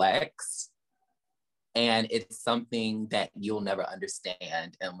complex, and it's something that you'll never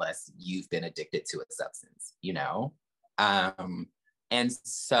understand unless you've been addicted to a substance, you know? And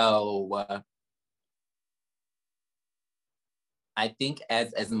so I think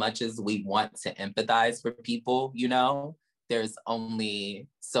as much as we want to empathize for people, you know, there's only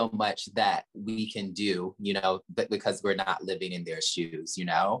so much that we can do, you know, but because we're not living in their shoes, you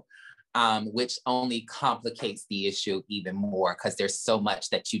know? Which only complicates the issue even more because there's so much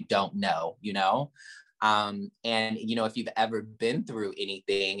that you don't know, you know? And, you know, if you've ever been through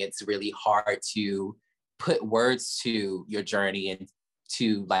anything, it's really hard to put words to your journey and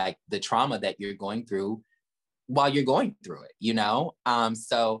to like the trauma that you're going through while you're going through it, you know?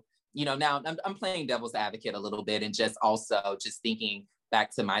 So, you know, now I'm playing devil's advocate a little bit and just also just thinking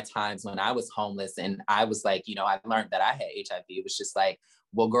back to my times when I was homeless and I was like, you know, I learned that I had HIV. It was just like,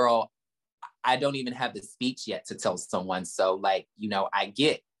 well, girl, I don't even have the speech yet to tell someone. So like, you know, I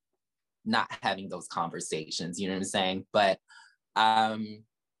get not having those conversations, you know what I'm saying? But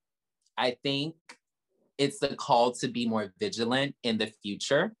I think it's a call to be more vigilant in the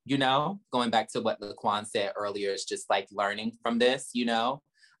future, you know, going back to what Laquan said earlier, is just like learning from this, you know.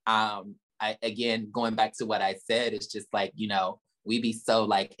 Again, going back to what I said, it's just like, you know, we be so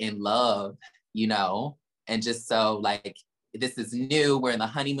like in love, you know, and just so like, this is new, we're in the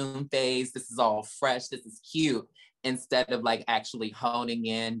honeymoon phase, this is all fresh, this is cute, instead of like actually honing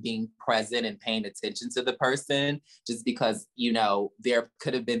in, being present and paying attention to the person, just because, you know, there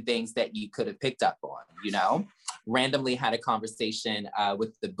could have been things that you could have picked up on, you know. Randomly had a conversation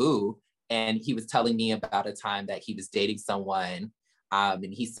with the boo, and he was telling me about a time that he was dating someone,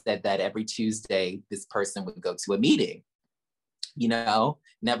 and he said that every Tuesday, this person would go to a meeting, you know,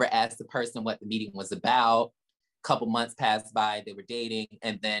 never asked the person what the meeting was about. Couple months passed by, they were dating,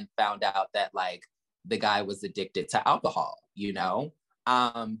 and then found out that like the guy was addicted to alcohol, you know?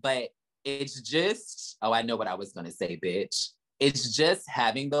 But it's just, oh, I know what I was gonna say, bitch. It's just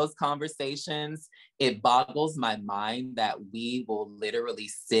having those conversations. It boggles my mind that we will literally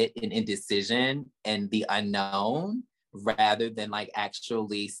sit in indecision and the unknown rather than like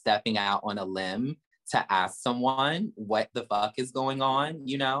actually stepping out on a limb to ask someone what the fuck is going on,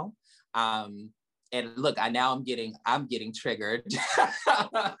 you know? And look, I'm getting triggered because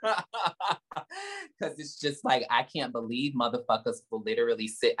it's just like, I can't believe motherfuckers will literally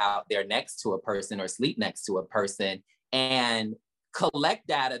sit out there next to a person or sleep next to a person and collect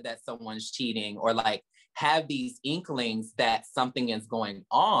data that someone's cheating, or like have these inklings that something is going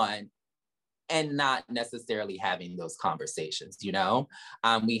on and not necessarily having those conversations, you know?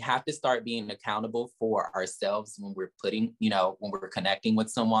 We have to start being accountable for ourselves when we're when we're connecting with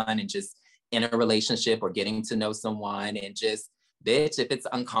someone and just in a relationship or getting to know someone, and just, bitch, if it's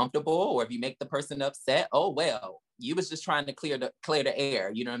uncomfortable or if you make the person upset, oh, well, you was just trying to clear the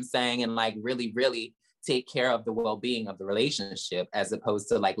air, you know what I'm saying? And like really, really take care of the well-being of the relationship, as opposed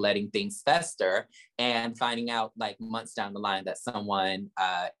to like letting things fester and finding out like months down the line that someone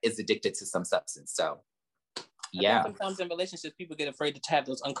is addicted to some substance. So yeah. Sometimes in relationships, people get afraid to have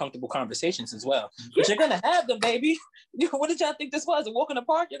those uncomfortable conversations as well. But you're gonna have them, baby. What did y'all think this was? A walk in the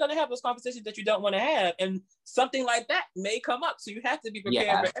park? You're gonna have those conversations that you don't want to have, and something like that may come up. So you have to be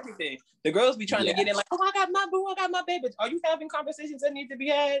prepared for everything. The girls be trying to get in like, oh, I got my boo, I got my baby. Are you having conversations that need to be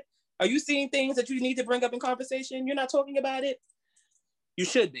had? Are you seeing things that you need to bring up in conversation? You're not talking about it. You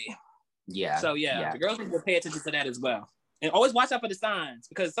should be. Yeah. So the girls need to pay attention to that as well, and always watch out for the signs,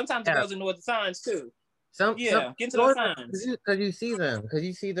 because sometimes the girls ignore the signs too. Get into those signs. Because you see them. Because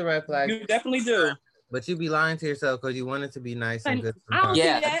you see the red flags. You definitely do. But you be lying to yourself because you want it to be nice and good. I don't see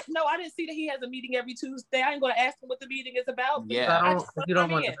that. No, I didn't see that he has a meeting every Tuesday. I ain't going to ask him what the meeting is about. Yeah. You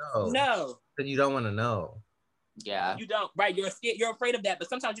don't want to know. No. Because you don't want to know. Yeah. You don't. Right. You're scared. You're afraid of that. But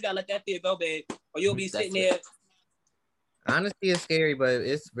sometimes you got to let that fear go, babe. Or you'll be sitting there. Honesty is scary, but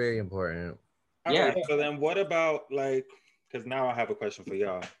it's very important. Yeah. So then what about like, because now I have a question for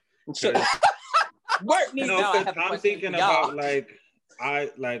y'all. Work me. I'm thinking about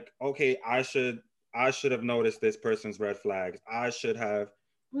okay, I should have noticed this person's red flags. I should have.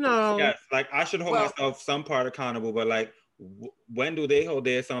 No. Yes, like I should hold myself some part accountable, but like, when do they hold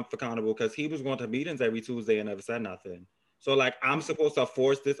their self accountable? Because he was going to meetings every Tuesday and never said nothing. So like, I'm supposed to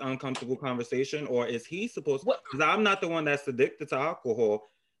force this uncomfortable conversation, or is he supposed? Because I'm not the one that's addicted to alcohol.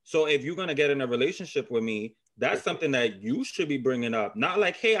 So if you're gonna get in a relationship with me, that's something that you should be bringing up. Not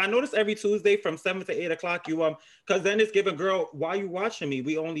like, hey, I notice every Tuesday from 7 to 8 o'clock you because then it's giving, girl, why you watching me?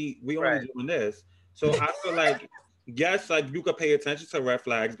 We only doing this. So I feel like, yes, like you could pay attention to red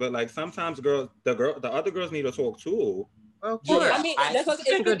flags, but like sometimes the other girls need to talk too. Well, of course. Yeah, I mean, that's what it's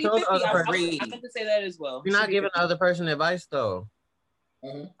 50-50. I have to say that as well. You're not giving the other person advice though.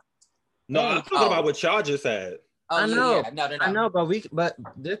 Mm-hmm. No, I'm talking about what y'all just said. Oh, I know. Yeah. No. I know, but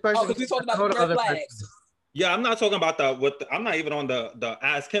this person. Because we talked about red flags. Yeah, I'm not talking about I'm not even on the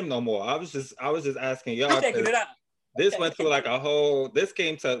ask him no more. I was just asking y'all. This went through like a whole. This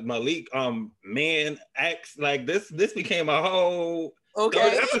came to Malik, man, X. Like this became a whole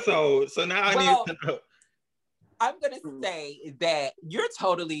episode. So now I need to know. I'm gonna say that you're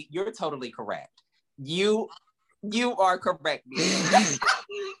totally correct. You are correct.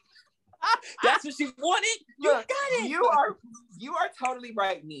 That's what she wanted. You got it. You are totally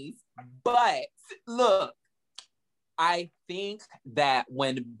right, niece. But look, I think that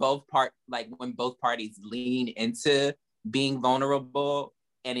when both parties lean into being vulnerable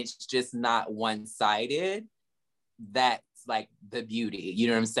and it's just not one-sided, that's like the beauty. You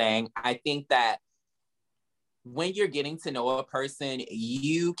know what I'm saying? I think that when you're getting to know a person,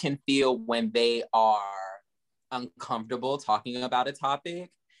 you can feel when they are uncomfortable talking about a topic.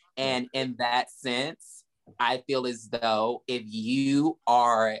 And in that sense, I feel as though if you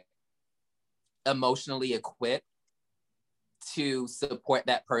are emotionally equipped to support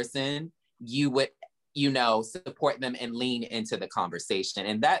that person, you would, support them and lean into the conversation.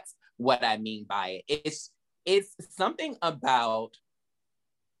 And that's what I mean by it. It's something about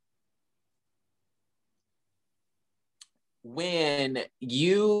when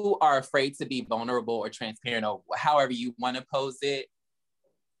you are afraid to be vulnerable or transparent or however you want to pose it,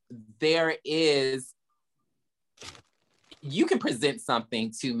 you can present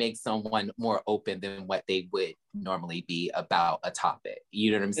something to make someone more open than what they would normally be about a topic.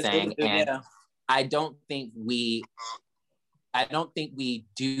 You know what I'm saying? And I don't think we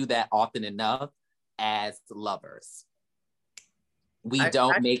do that often enough as lovers. We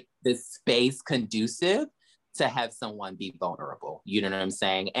don't make the space conducive to have someone be vulnerable. You know what I'm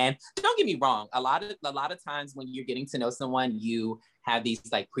saying? And don't get me wrong, a lot of times when you're getting to know someone, you have these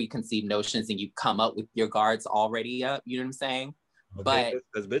like preconceived notions and you come up with your guards already up. You know what I'm saying? Okay, but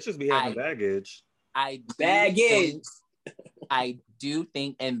because bitches be having baggage. I do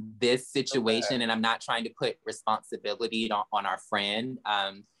think in this situation, and I'm not trying to put responsibility on our friend,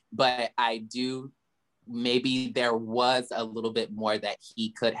 but I do, maybe there was a little bit more that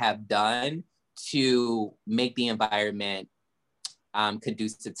he could have done to make the environment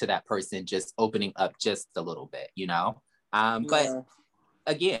conducive to that person just opening up just a little bit, But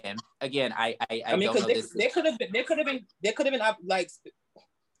again, I mean, because there could have been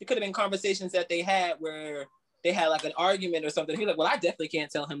conversations that they had where they had like an argument or something. He's like, well, I definitely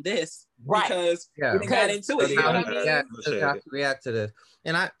can't tell him this, right? Because we got into it. You know what I mean? Yeah, have to react to this.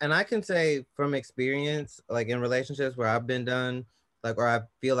 And I can say from experience, like in relationships where I've been done, like, or I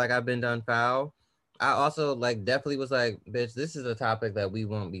feel like I've been done foul, I also like definitely was like, bitch, this is a topic that we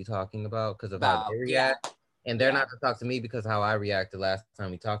won't be talking about because of how they react. Yeah. And they're not to talk to me because how I reacted last time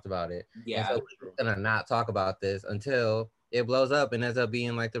we talked about it. Yeah. And so we're gonna not talk about this until it blows up and ends up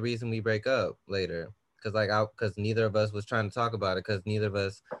being like the reason we break up later. Because neither of us was trying to talk about it because neither of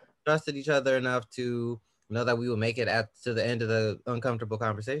us trusted each other enough to know that we would make it to the end of the uncomfortable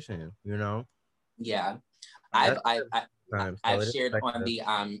conversation, Yeah. I've shared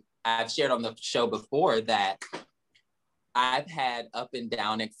on the show before that I've had up and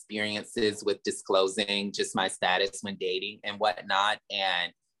down experiences with disclosing just my status when dating and whatnot.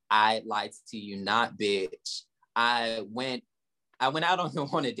 And I lied to you not, bitch. I went out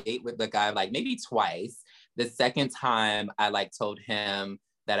on a date with the guy like maybe twice. The second time I like told him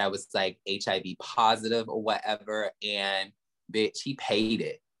that I was like HIV positive or whatever. And bitch, he paid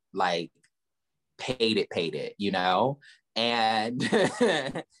it. Like paid it, And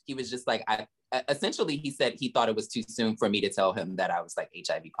he was just like, essentially he said he thought it was too soon for me to tell him that I was like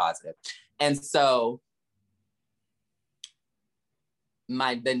HIV positive. And so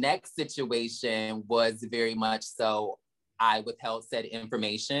the next situation was very much so I withheld said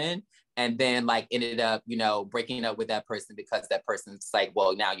information and then like ended up, breaking up with that person because that person's like,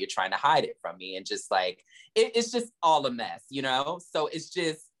 well, now you're trying to hide it from me. And just like, it's just all a mess, So it's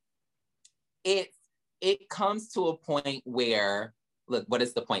just, it comes to a point where, look, what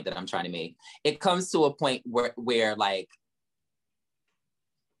is the point that I'm trying to make? It comes to a point where like,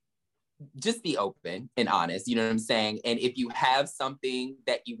 just be open and honest, you know what I'm saying? And if you have something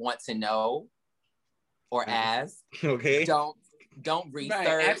that you want to know or ask, okay, don't Don't research.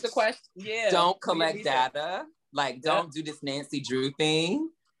 Right. Ask the question. Yeah. Don't collect data. Like, don't do this Nancy Drew thing.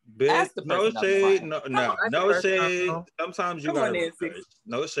 Bitch, no shade. No shade. Sometimes you gotta research.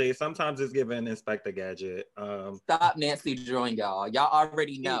 No shade. Sometimes it's given Inspector Gadget. Stop Nancy Drewing, y'all. Y'all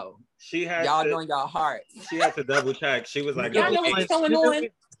already know. She had y'all know in y'all hearts. She had to double check. She was like, y'all know what's going on.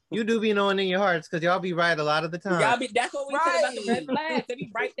 You do be knowing in your hearts because y'all be right a lot of the time. That's what we said about the red flags. They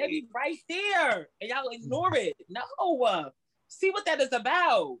be right there. And y'all ignore it. No. See what that is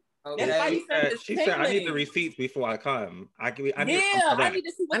about. Okay. That's why she said, I need the receipts before I come. I need to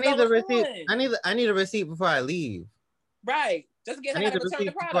see what's going on. I need a receipt before I leave. Right. Just get her to return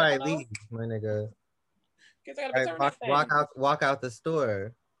the product. Before I leave, my nigga. Right, walk out the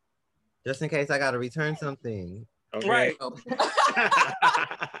store. Just in case I gotta return something. Okay. Right.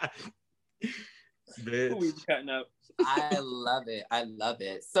 Bitch. We cutting up. I love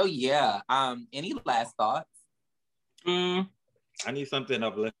it. So yeah. Any last thoughts? I need something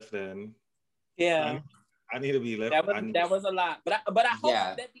uplifting. Yeah. I need to be lifted. That was a lot. But I hope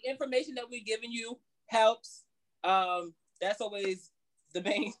that the information that we're giving you helps. That's always the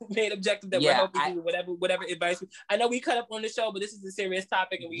main objective that we're hoping you, whatever advice. I know we cut up on the show, but this is a serious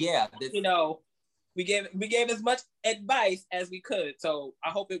topic, and we gave as much advice as we could. So I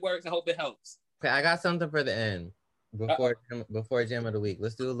hope it works. I hope it helps. Okay, I got something for the end before Gem of the Week.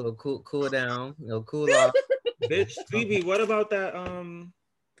 Let's do a little cool down, a little cool off. Bitch, Stevie, what about that?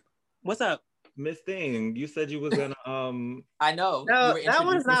 What's up, Miss Thing? You said you was gonna I know. No, that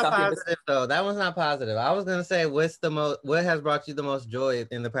one's not positive though. That one's not positive. I was gonna say, what has brought you the most joy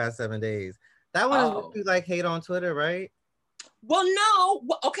in the past 7 days? That one is what you like hate on Twitter, right? Well, no.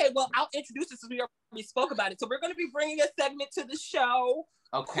 Okay, well, I'll introduce it since we already spoke about it. So we're gonna be bringing a segment to the show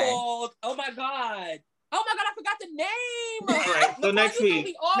called Oh My God, I forgot the name. All right, so next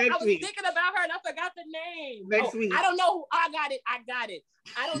week. I was thinking about her and I forgot the name. Next week. I don't know. I got it.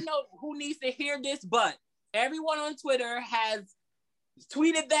 I don't know who needs to hear this, but everyone on Twitter has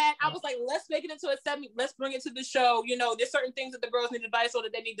tweeted that. I was like, let's make it into a segment. Let's bring it to the show. You know, there's certain things that the girls need advice on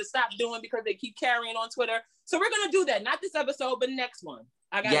that they need to stop doing because they keep carrying on Twitter. So we're going to do that. Not this episode, but next one.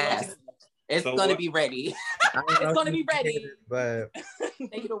 I got it. It's going to be ready. It's going to be ready. But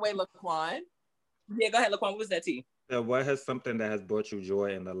take it away, Laquan. Yeah, go ahead, Laquan. What was that, T? What has something that has brought you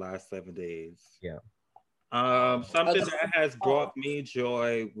joy in the last 7 days? Yeah. Something that has brought me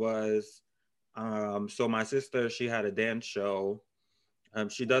joy was, so my sister, she had a dance show.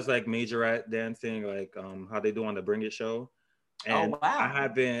 She does like majorette dancing, like how they do on the Bring It show. And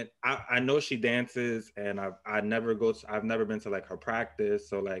I know she dances, and I've never been to like her practice.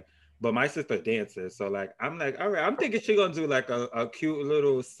 So like, but my sister dances. So like, I'm like, all right, I'm thinking she gonna do like a cute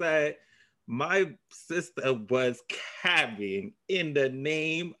little set. My sister was carrying in the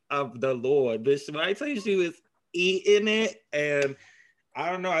name of the Lord. Bitch, when I tell you she was eating it, and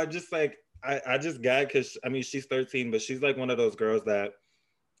I don't know, I just like, I just gagged because, I mean, she's 13, but she's like one of those girls that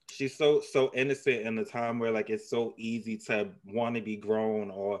she's so innocent in the time where like it's so easy to want to be grown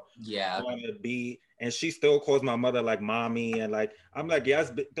or want to be, and she still calls my mother like mommy, and like, I'm like,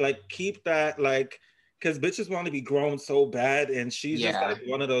 yes, like keep that, like, because bitches want to be grown so bad, and she's just like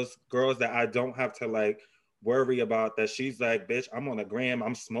one of those girls that I don't have to like worry about that. She's like, bitch, I'm on a gram,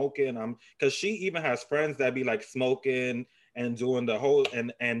 I'm smoking, because she even has friends that be like smoking and doing the whole,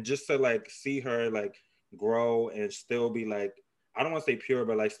 and just to like see her like grow and still be like, I don't want to say pure,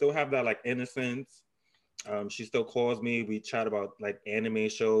 but like still have that like innocence. She still calls me, we chat about like anime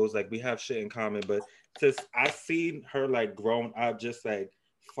shows, like we have shit in common, but just I seen her like grown up, just like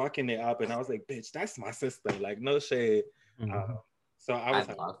fucking it up, and I was like, bitch, that's my sister, like no shade. So I was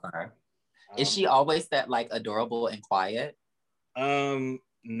love her. Is she always that like adorable and quiet?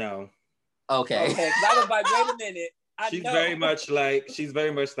 No. Okay. I was like, wait a minute. She's very much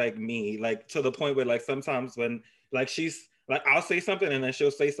like me, like to the point where like sometimes when like she's like, I'll say something and then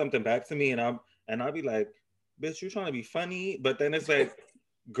she'll say something back to me, and I'll be like, bitch, you trying to be funny? But then it's like,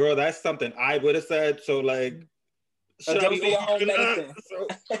 girl, that's something I would have said. So like,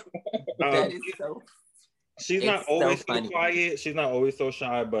 she's not always so quiet. She's not always so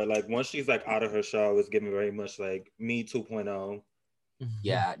shy, but like once she's like out of her shell, it's giving very much like me 2.0.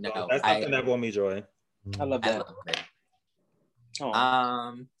 Yeah, no, so that's something that brought me joy. I love that.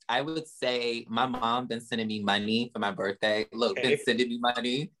 I would say my mom been sending me money for my birthday. Look, been sending me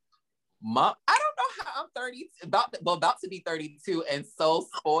money. Mom, I don't know how I'm 30, about to be 32 and so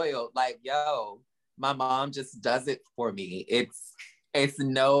spoiled. Like, yo, my mom just does it for me. It's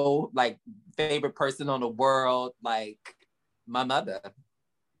no like favorite person on the world, like my mother.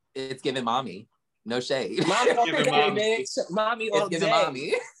 It's giving mommy. No shade. Mommy all day, bitch. Mommy all day.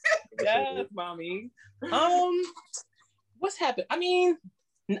 Mommy. Yes, mommy. what's happened? I mean,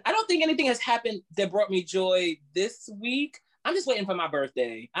 I don't think anything has happened that brought me joy this week. I'm just waiting for my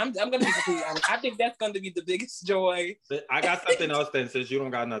birthday. I'm gonna be completely honest. I think that's gonna be the biggest joy. I got something else then, since you don't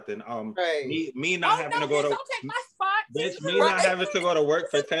got nothing. Me not having to go to take my spot. Bitch, me not having to go to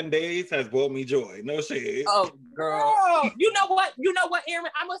work for 10 days has brought me joy. No shade. Oh, girl. You know what, Aaron?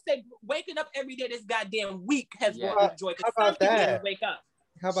 I must say, waking up every day this goddamn week has brought me joy. How about that? Wake up.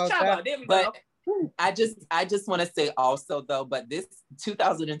 How about that? There we go. I just want to say also though, but this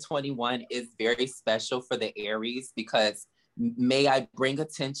 2021 is very special for the Aries because may I bring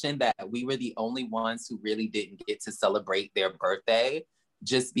attention that we were the only ones who really didn't get to celebrate their birthday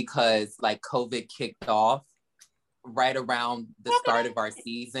just because like COVID kicked off right around the start of our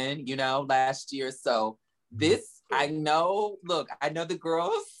season, you know, last year. So this, I know the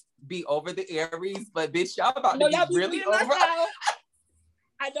girls be over the Aries, but bitch, y'all about to be really over.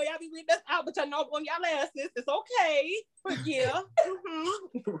 I know y'all be reading us out, but y'all know on y'all asses. It's okay. But yeah.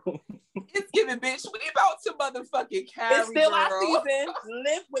 It's giving, bitch. We about to motherfucking carry, it's still girl. our season.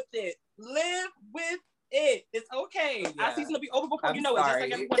 Live with it. It's okay. Yeah. Our season will be over before you know it, just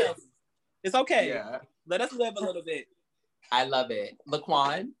like everyone else. It's okay. Yeah. Let us live a little bit. I love it.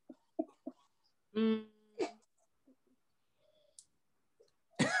 Laquan?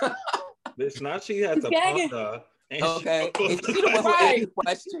 Bitch, now she has a ponder. Okay. It's the right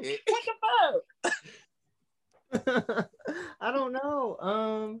question. What the fuck? I don't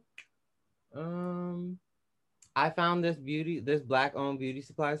know. I found this Black-owned beauty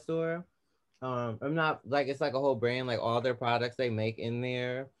supply store. I'm not like, it's like a whole brand, like all their products they make in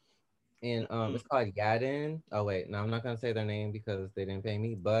there. And it's called Yadin. Oh wait, no, I'm not gonna say their name because they didn't pay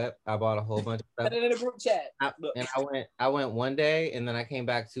me. But I bought a whole bunch of stuff. Put it in a group chat. I went one day, and then I came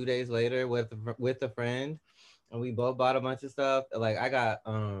back 2 days later with a friend, and we both bought a bunch of stuff. Like I got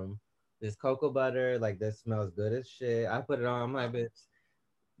this cocoa butter, like this smells good as shit. I put it on. I'm like, bitch,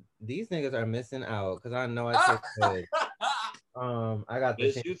 these niggas are missing out because I know I taste good. I got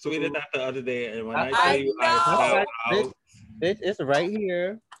this. You tweeted that the other day, and when I tell you I fell out. Bitch, it's right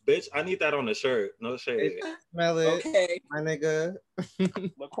here. Bitch, I need that on the shirt. No shade. Smell it. Okay. My nigga.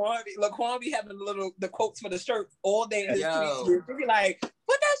 Laquan be having the quotes for the shirt all day in his tweets. You be like, put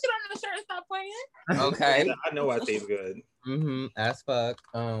that shit on the shirt and stop playing. Okay. I know I taste good. As fuck.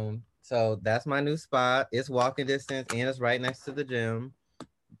 So that's my new spot. It's walking distance and it's right next to the gym.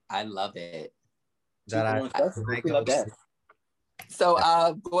 I love it. I love that. So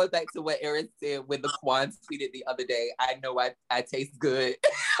going back to what Aaron said when Laquan tweeted the other day, I know I taste good.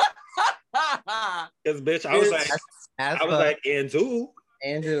 Because bitch, I was like, Andrew,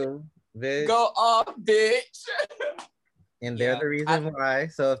 bitch. Go off, bitch. And they're the reason why.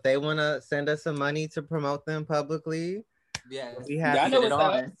 So if they want to send us some money to promote them publicly, we have to it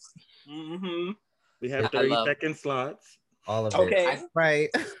on. We have 30-second slots. All of it. Right.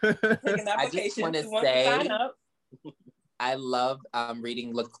 I just want to say, I love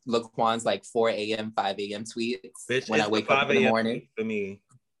reading Laquan's like 4 a.m., 5 a.m. tweets. Bitch, when I wake up in the morning. For me.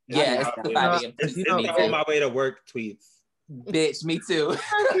 Yeah, it's the 5 a.m. It's on my way to work tweets. Bitch, me too.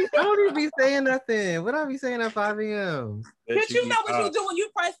 I don't even be saying nothing. What I be saying at 5 a.m.? Bitch, you know what you do when you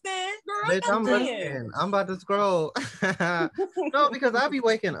press in, girl. Bitch, I'm listening. I'm about to scroll. No, because I be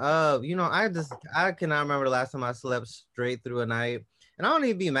waking up. You know, I cannot remember the last time I slept straight through a night. And I don't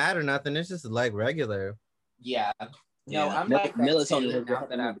even be mad or nothing. It's just like regular. Yeah. No, I'm like melatonin.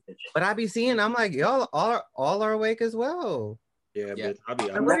 But I be seeing, I'm like, y'all all are awake as well. Yeah. Bitch, I be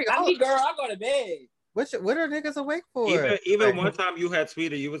girl, I go to bed. What are niggas awake for? Even one time you had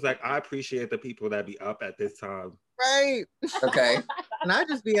tweeted, you was like, I appreciate the people that be up at this time. Right. Okay. And I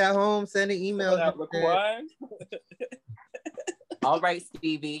just be at home sending emails. All right,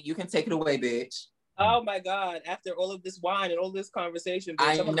 Stevie, you can take it away, bitch. Oh my God. After all of this wine and all this conversation,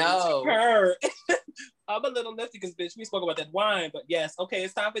 bitch, I know. I'm a little nifty because, bitch, we spoke about that wine. But yes, okay,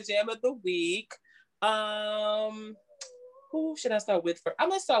 it's time for Jam of the Week. Who should I start with first? I'm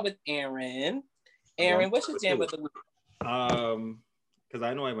going to start with Aaron. Aaron, what's your Jam of the Week? Because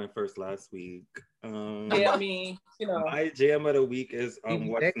I know I went first last week. Yeah, I mean, you know. My Jam of the Week is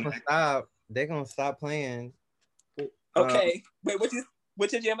They're going to stop playing. Okay. Wait, what's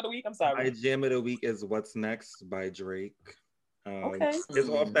your Jam of the Week? I'm sorry. My Jam of the Week is What's Next by Drake. Okay. It's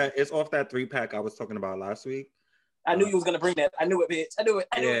off that 3-pack I was talking about last week. I knew you was gonna bring that. I knew it, bitch. I knew it.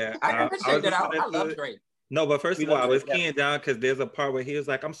 I love Drake. No, but first of all, I was keying down because there's a part where he was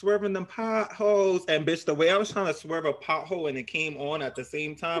like, I'm swerving them potholes. And bitch, the way I was trying to swerve a pothole and it came on at the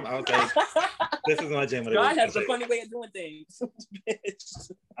same time, I was like, this is my Jam of the Week. God has a funny way of doing things.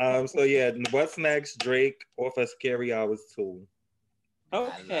 Bitch. So yeah, What's Next? Drake off of Scary Hours 2.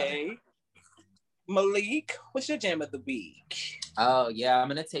 Okay. Malik, what's your jam of the week? Oh yeah, I'm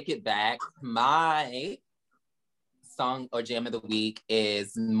gonna take it back. My song or jam of the week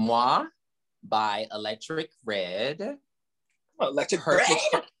is Moi by Electric Red. Electric Red.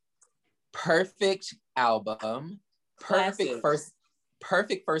 Perfect album. Perfect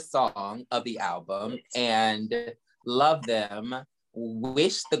first song of the album, and love them.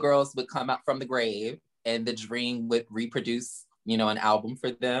 Wish the girls would come out from the grave and the dream would reproduce, you know, an album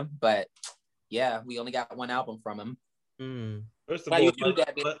for them. But yeah, we only got one album from him. First of all,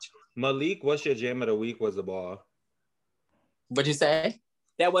 Malik, what's your jam of the week? Was a bar. What'd you say?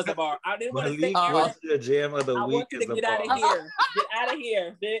 That was a bar. I didn't want to say what's your jam of the week? I want you to get out of here. Get out of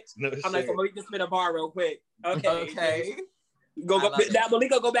here, bitch. No, I'm like, so Malik just spin a bar real quick. Okay. Go now,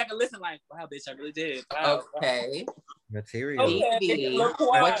 Malik go back and listen. Like, wow, bitch, I really did. Wow, okay. Wow. Material. Okay.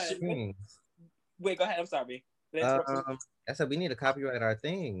 Wait, go ahead. I'm sorry. I said we need to copyright our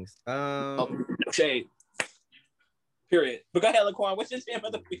things. No shade. Period. But go ahead, Laquan. What's your jam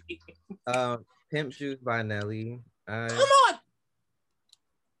of the week? Pimp Juice by Nelly. Come on.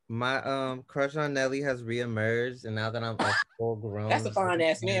 My crush on Nelly has reemerged, and now that I'm like full grown, that's a fine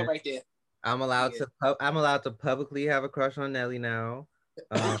ass man right there. I'm allowed to publicly have a crush on Nelly now,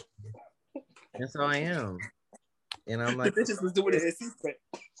 and so I am. And I'm like, the bitches was doing it in secret.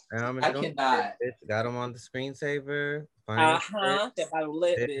 I cannot. Got him on the screensaver. That by the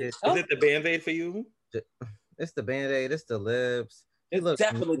lip, bitch. Is it the Band-Aid for you? It's the Band-Aid. It's the lips. It's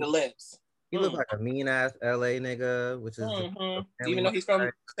definitely the lips. He looks like a mean ass LA nigga, which is even though he's from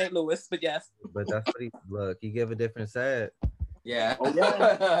St. Louis, but yes. But that's what he look. He give a different set. Yeah. Oh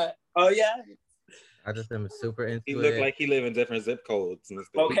yeah. Oh yeah. I just am super into it. He look like he live in different zip codes.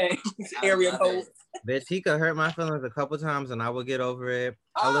 Okay. Area codes. Bitch, he could hurt my feelings a couple times and I will get over it.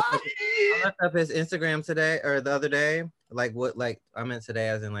 I looked up his Instagram today or the other day. Like what? Like I meant today,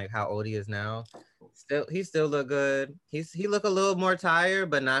 as in like how old he is now. He still look good. He look a little more tired,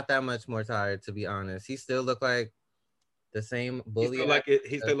 but not that much more tired, to be honest. He still look like the same bully.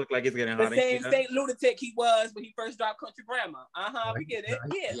 He still look like he's getting hot. The same state lunatic he was when he first dropped Country Grandma. We get it.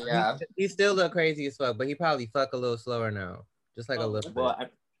 Yeah. He still look crazy as fuck, but he probably fuck a little slower now, just like a little bit. Well,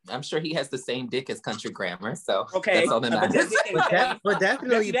 I'm sure he has the same dick as Country Grammar, so okay. That's all that matters. but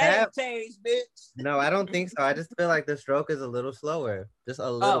definitely that changed, bitch. No, I don't think so. I just feel like the stroke is a little slower, just a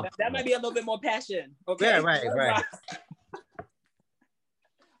little. That might be a little bit more passion. Okay. Yeah, right.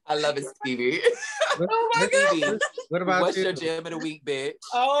 I love it, Stevie. Oh my God. What about What's your jam of the week, bitch?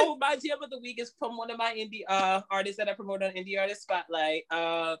 Oh, my jam of the week is from one of my indie artists that I promote on Indie Artist Spotlight.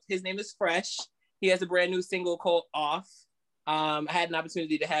 His name is Fresh. He has a brand new single called Off. I had an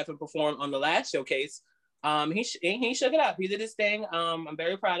opportunity to have him perform on the last showcase. He shook it up. He did his thing. I'm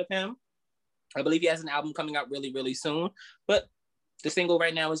very proud of him. I believe he has an album coming out really, really soon. But the single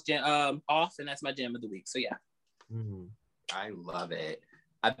right now is Off, and that's my jam of the week. So yeah. I love it.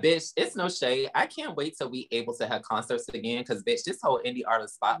 Bitch, it's no shade. I can't wait till we able to have concerts again, because bitch, this whole Indie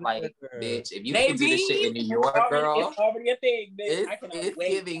Artist Spotlight, bitch, if you can do this shit in New York, girl, it's already a thing, bitch. It's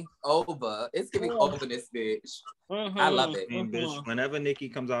giving over. It's giving over this bitch. I love it. Bitch, whenever Nicki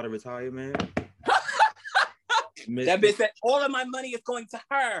comes out of retirement, that bitch said all of my money is going to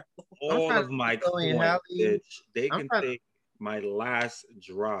her. All of my coins, bitch. They can take my last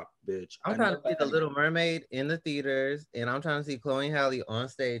drop, bitch. I'm trying to see The Little Mermaid in the theaters, and I'm trying to see Chloe and Halle on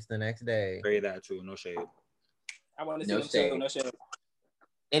stage the next day. Pray that too. No shade. I want to see them too. No shade.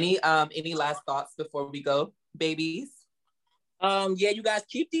 Any last thoughts before we go, babies? Yeah, you guys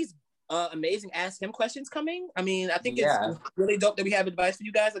keep these amazing Ask Him questions coming. I mean, I think it's really dope that we have advice for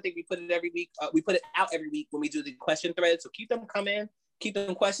you guys. I think we put it every week. We put it out every week when we do the question thread. So keep them coming. Keep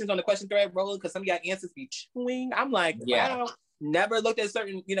them questions on the question thread rolling, because some of y'all answers be chewing. I'm like, wow. Never looked at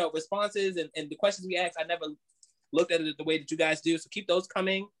certain, responses and the questions we asked. I never looked at it the way that you guys do. So keep those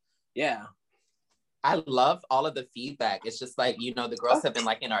coming. Yeah. I love all of the feedback. It's just like, the girls have been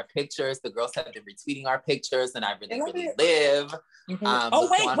liking our pictures. The girls have been retweeting our pictures, and I really live. Wait,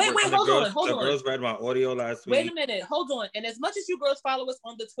 hold on. The girls read my audio last week. Wait a minute, hold on. And as much as you girls follow us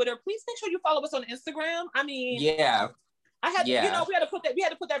on the Twitter, please make sure you follow us on Instagram. I mean, yeah. I had to, we had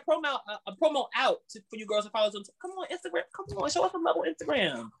to put that promo out for you girls to follow us on. Come on, Instagram. Come on, show us some love on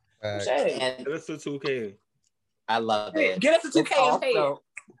Instagram. Get us to 2K. I love it. Get us to 2K.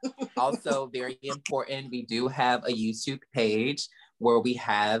 Also, very important, we do have a YouTube page where we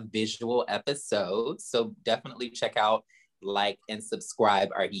have visual episodes. So definitely check out, like, and subscribe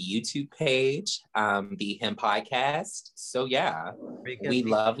our YouTube page, the Him Podcast. So yeah, we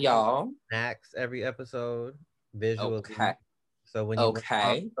love y'all. Snacks every episode. Visual. Okay. So when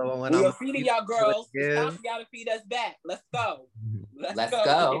we're feeding y'all girls, it's time for y'all to feed us back. Let's go. Let's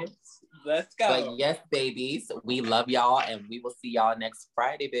go. Let's go. But yes, babies, we love y'all, and we will see y'all next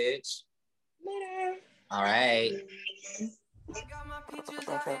Friday, bitch. Later. All right. I got my peaches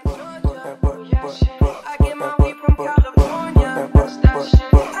out in Georgia. I get my weed from California. That's that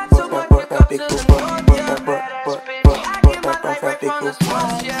shit. I took my dick up to the north, yeah. Badass bitch. I get my life right from the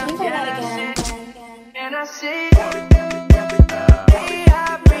source, yeah. Yeah, that's it. And I see hey,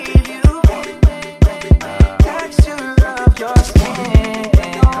 I breathe you. Texture of your skin.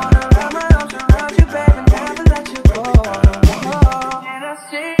 I wanna wrap my arms around you, baby, never let you go. And I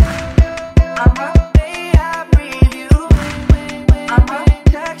see hey, I breathe you. I'm the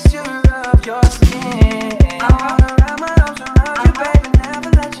texture of your skin. I wanna wrap my arms around you, baby,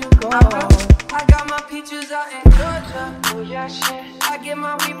 never let you go. I got my peaches out in Georgia. Oh yeah, shit. I get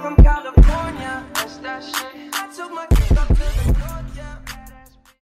my weed from California. That's that shit.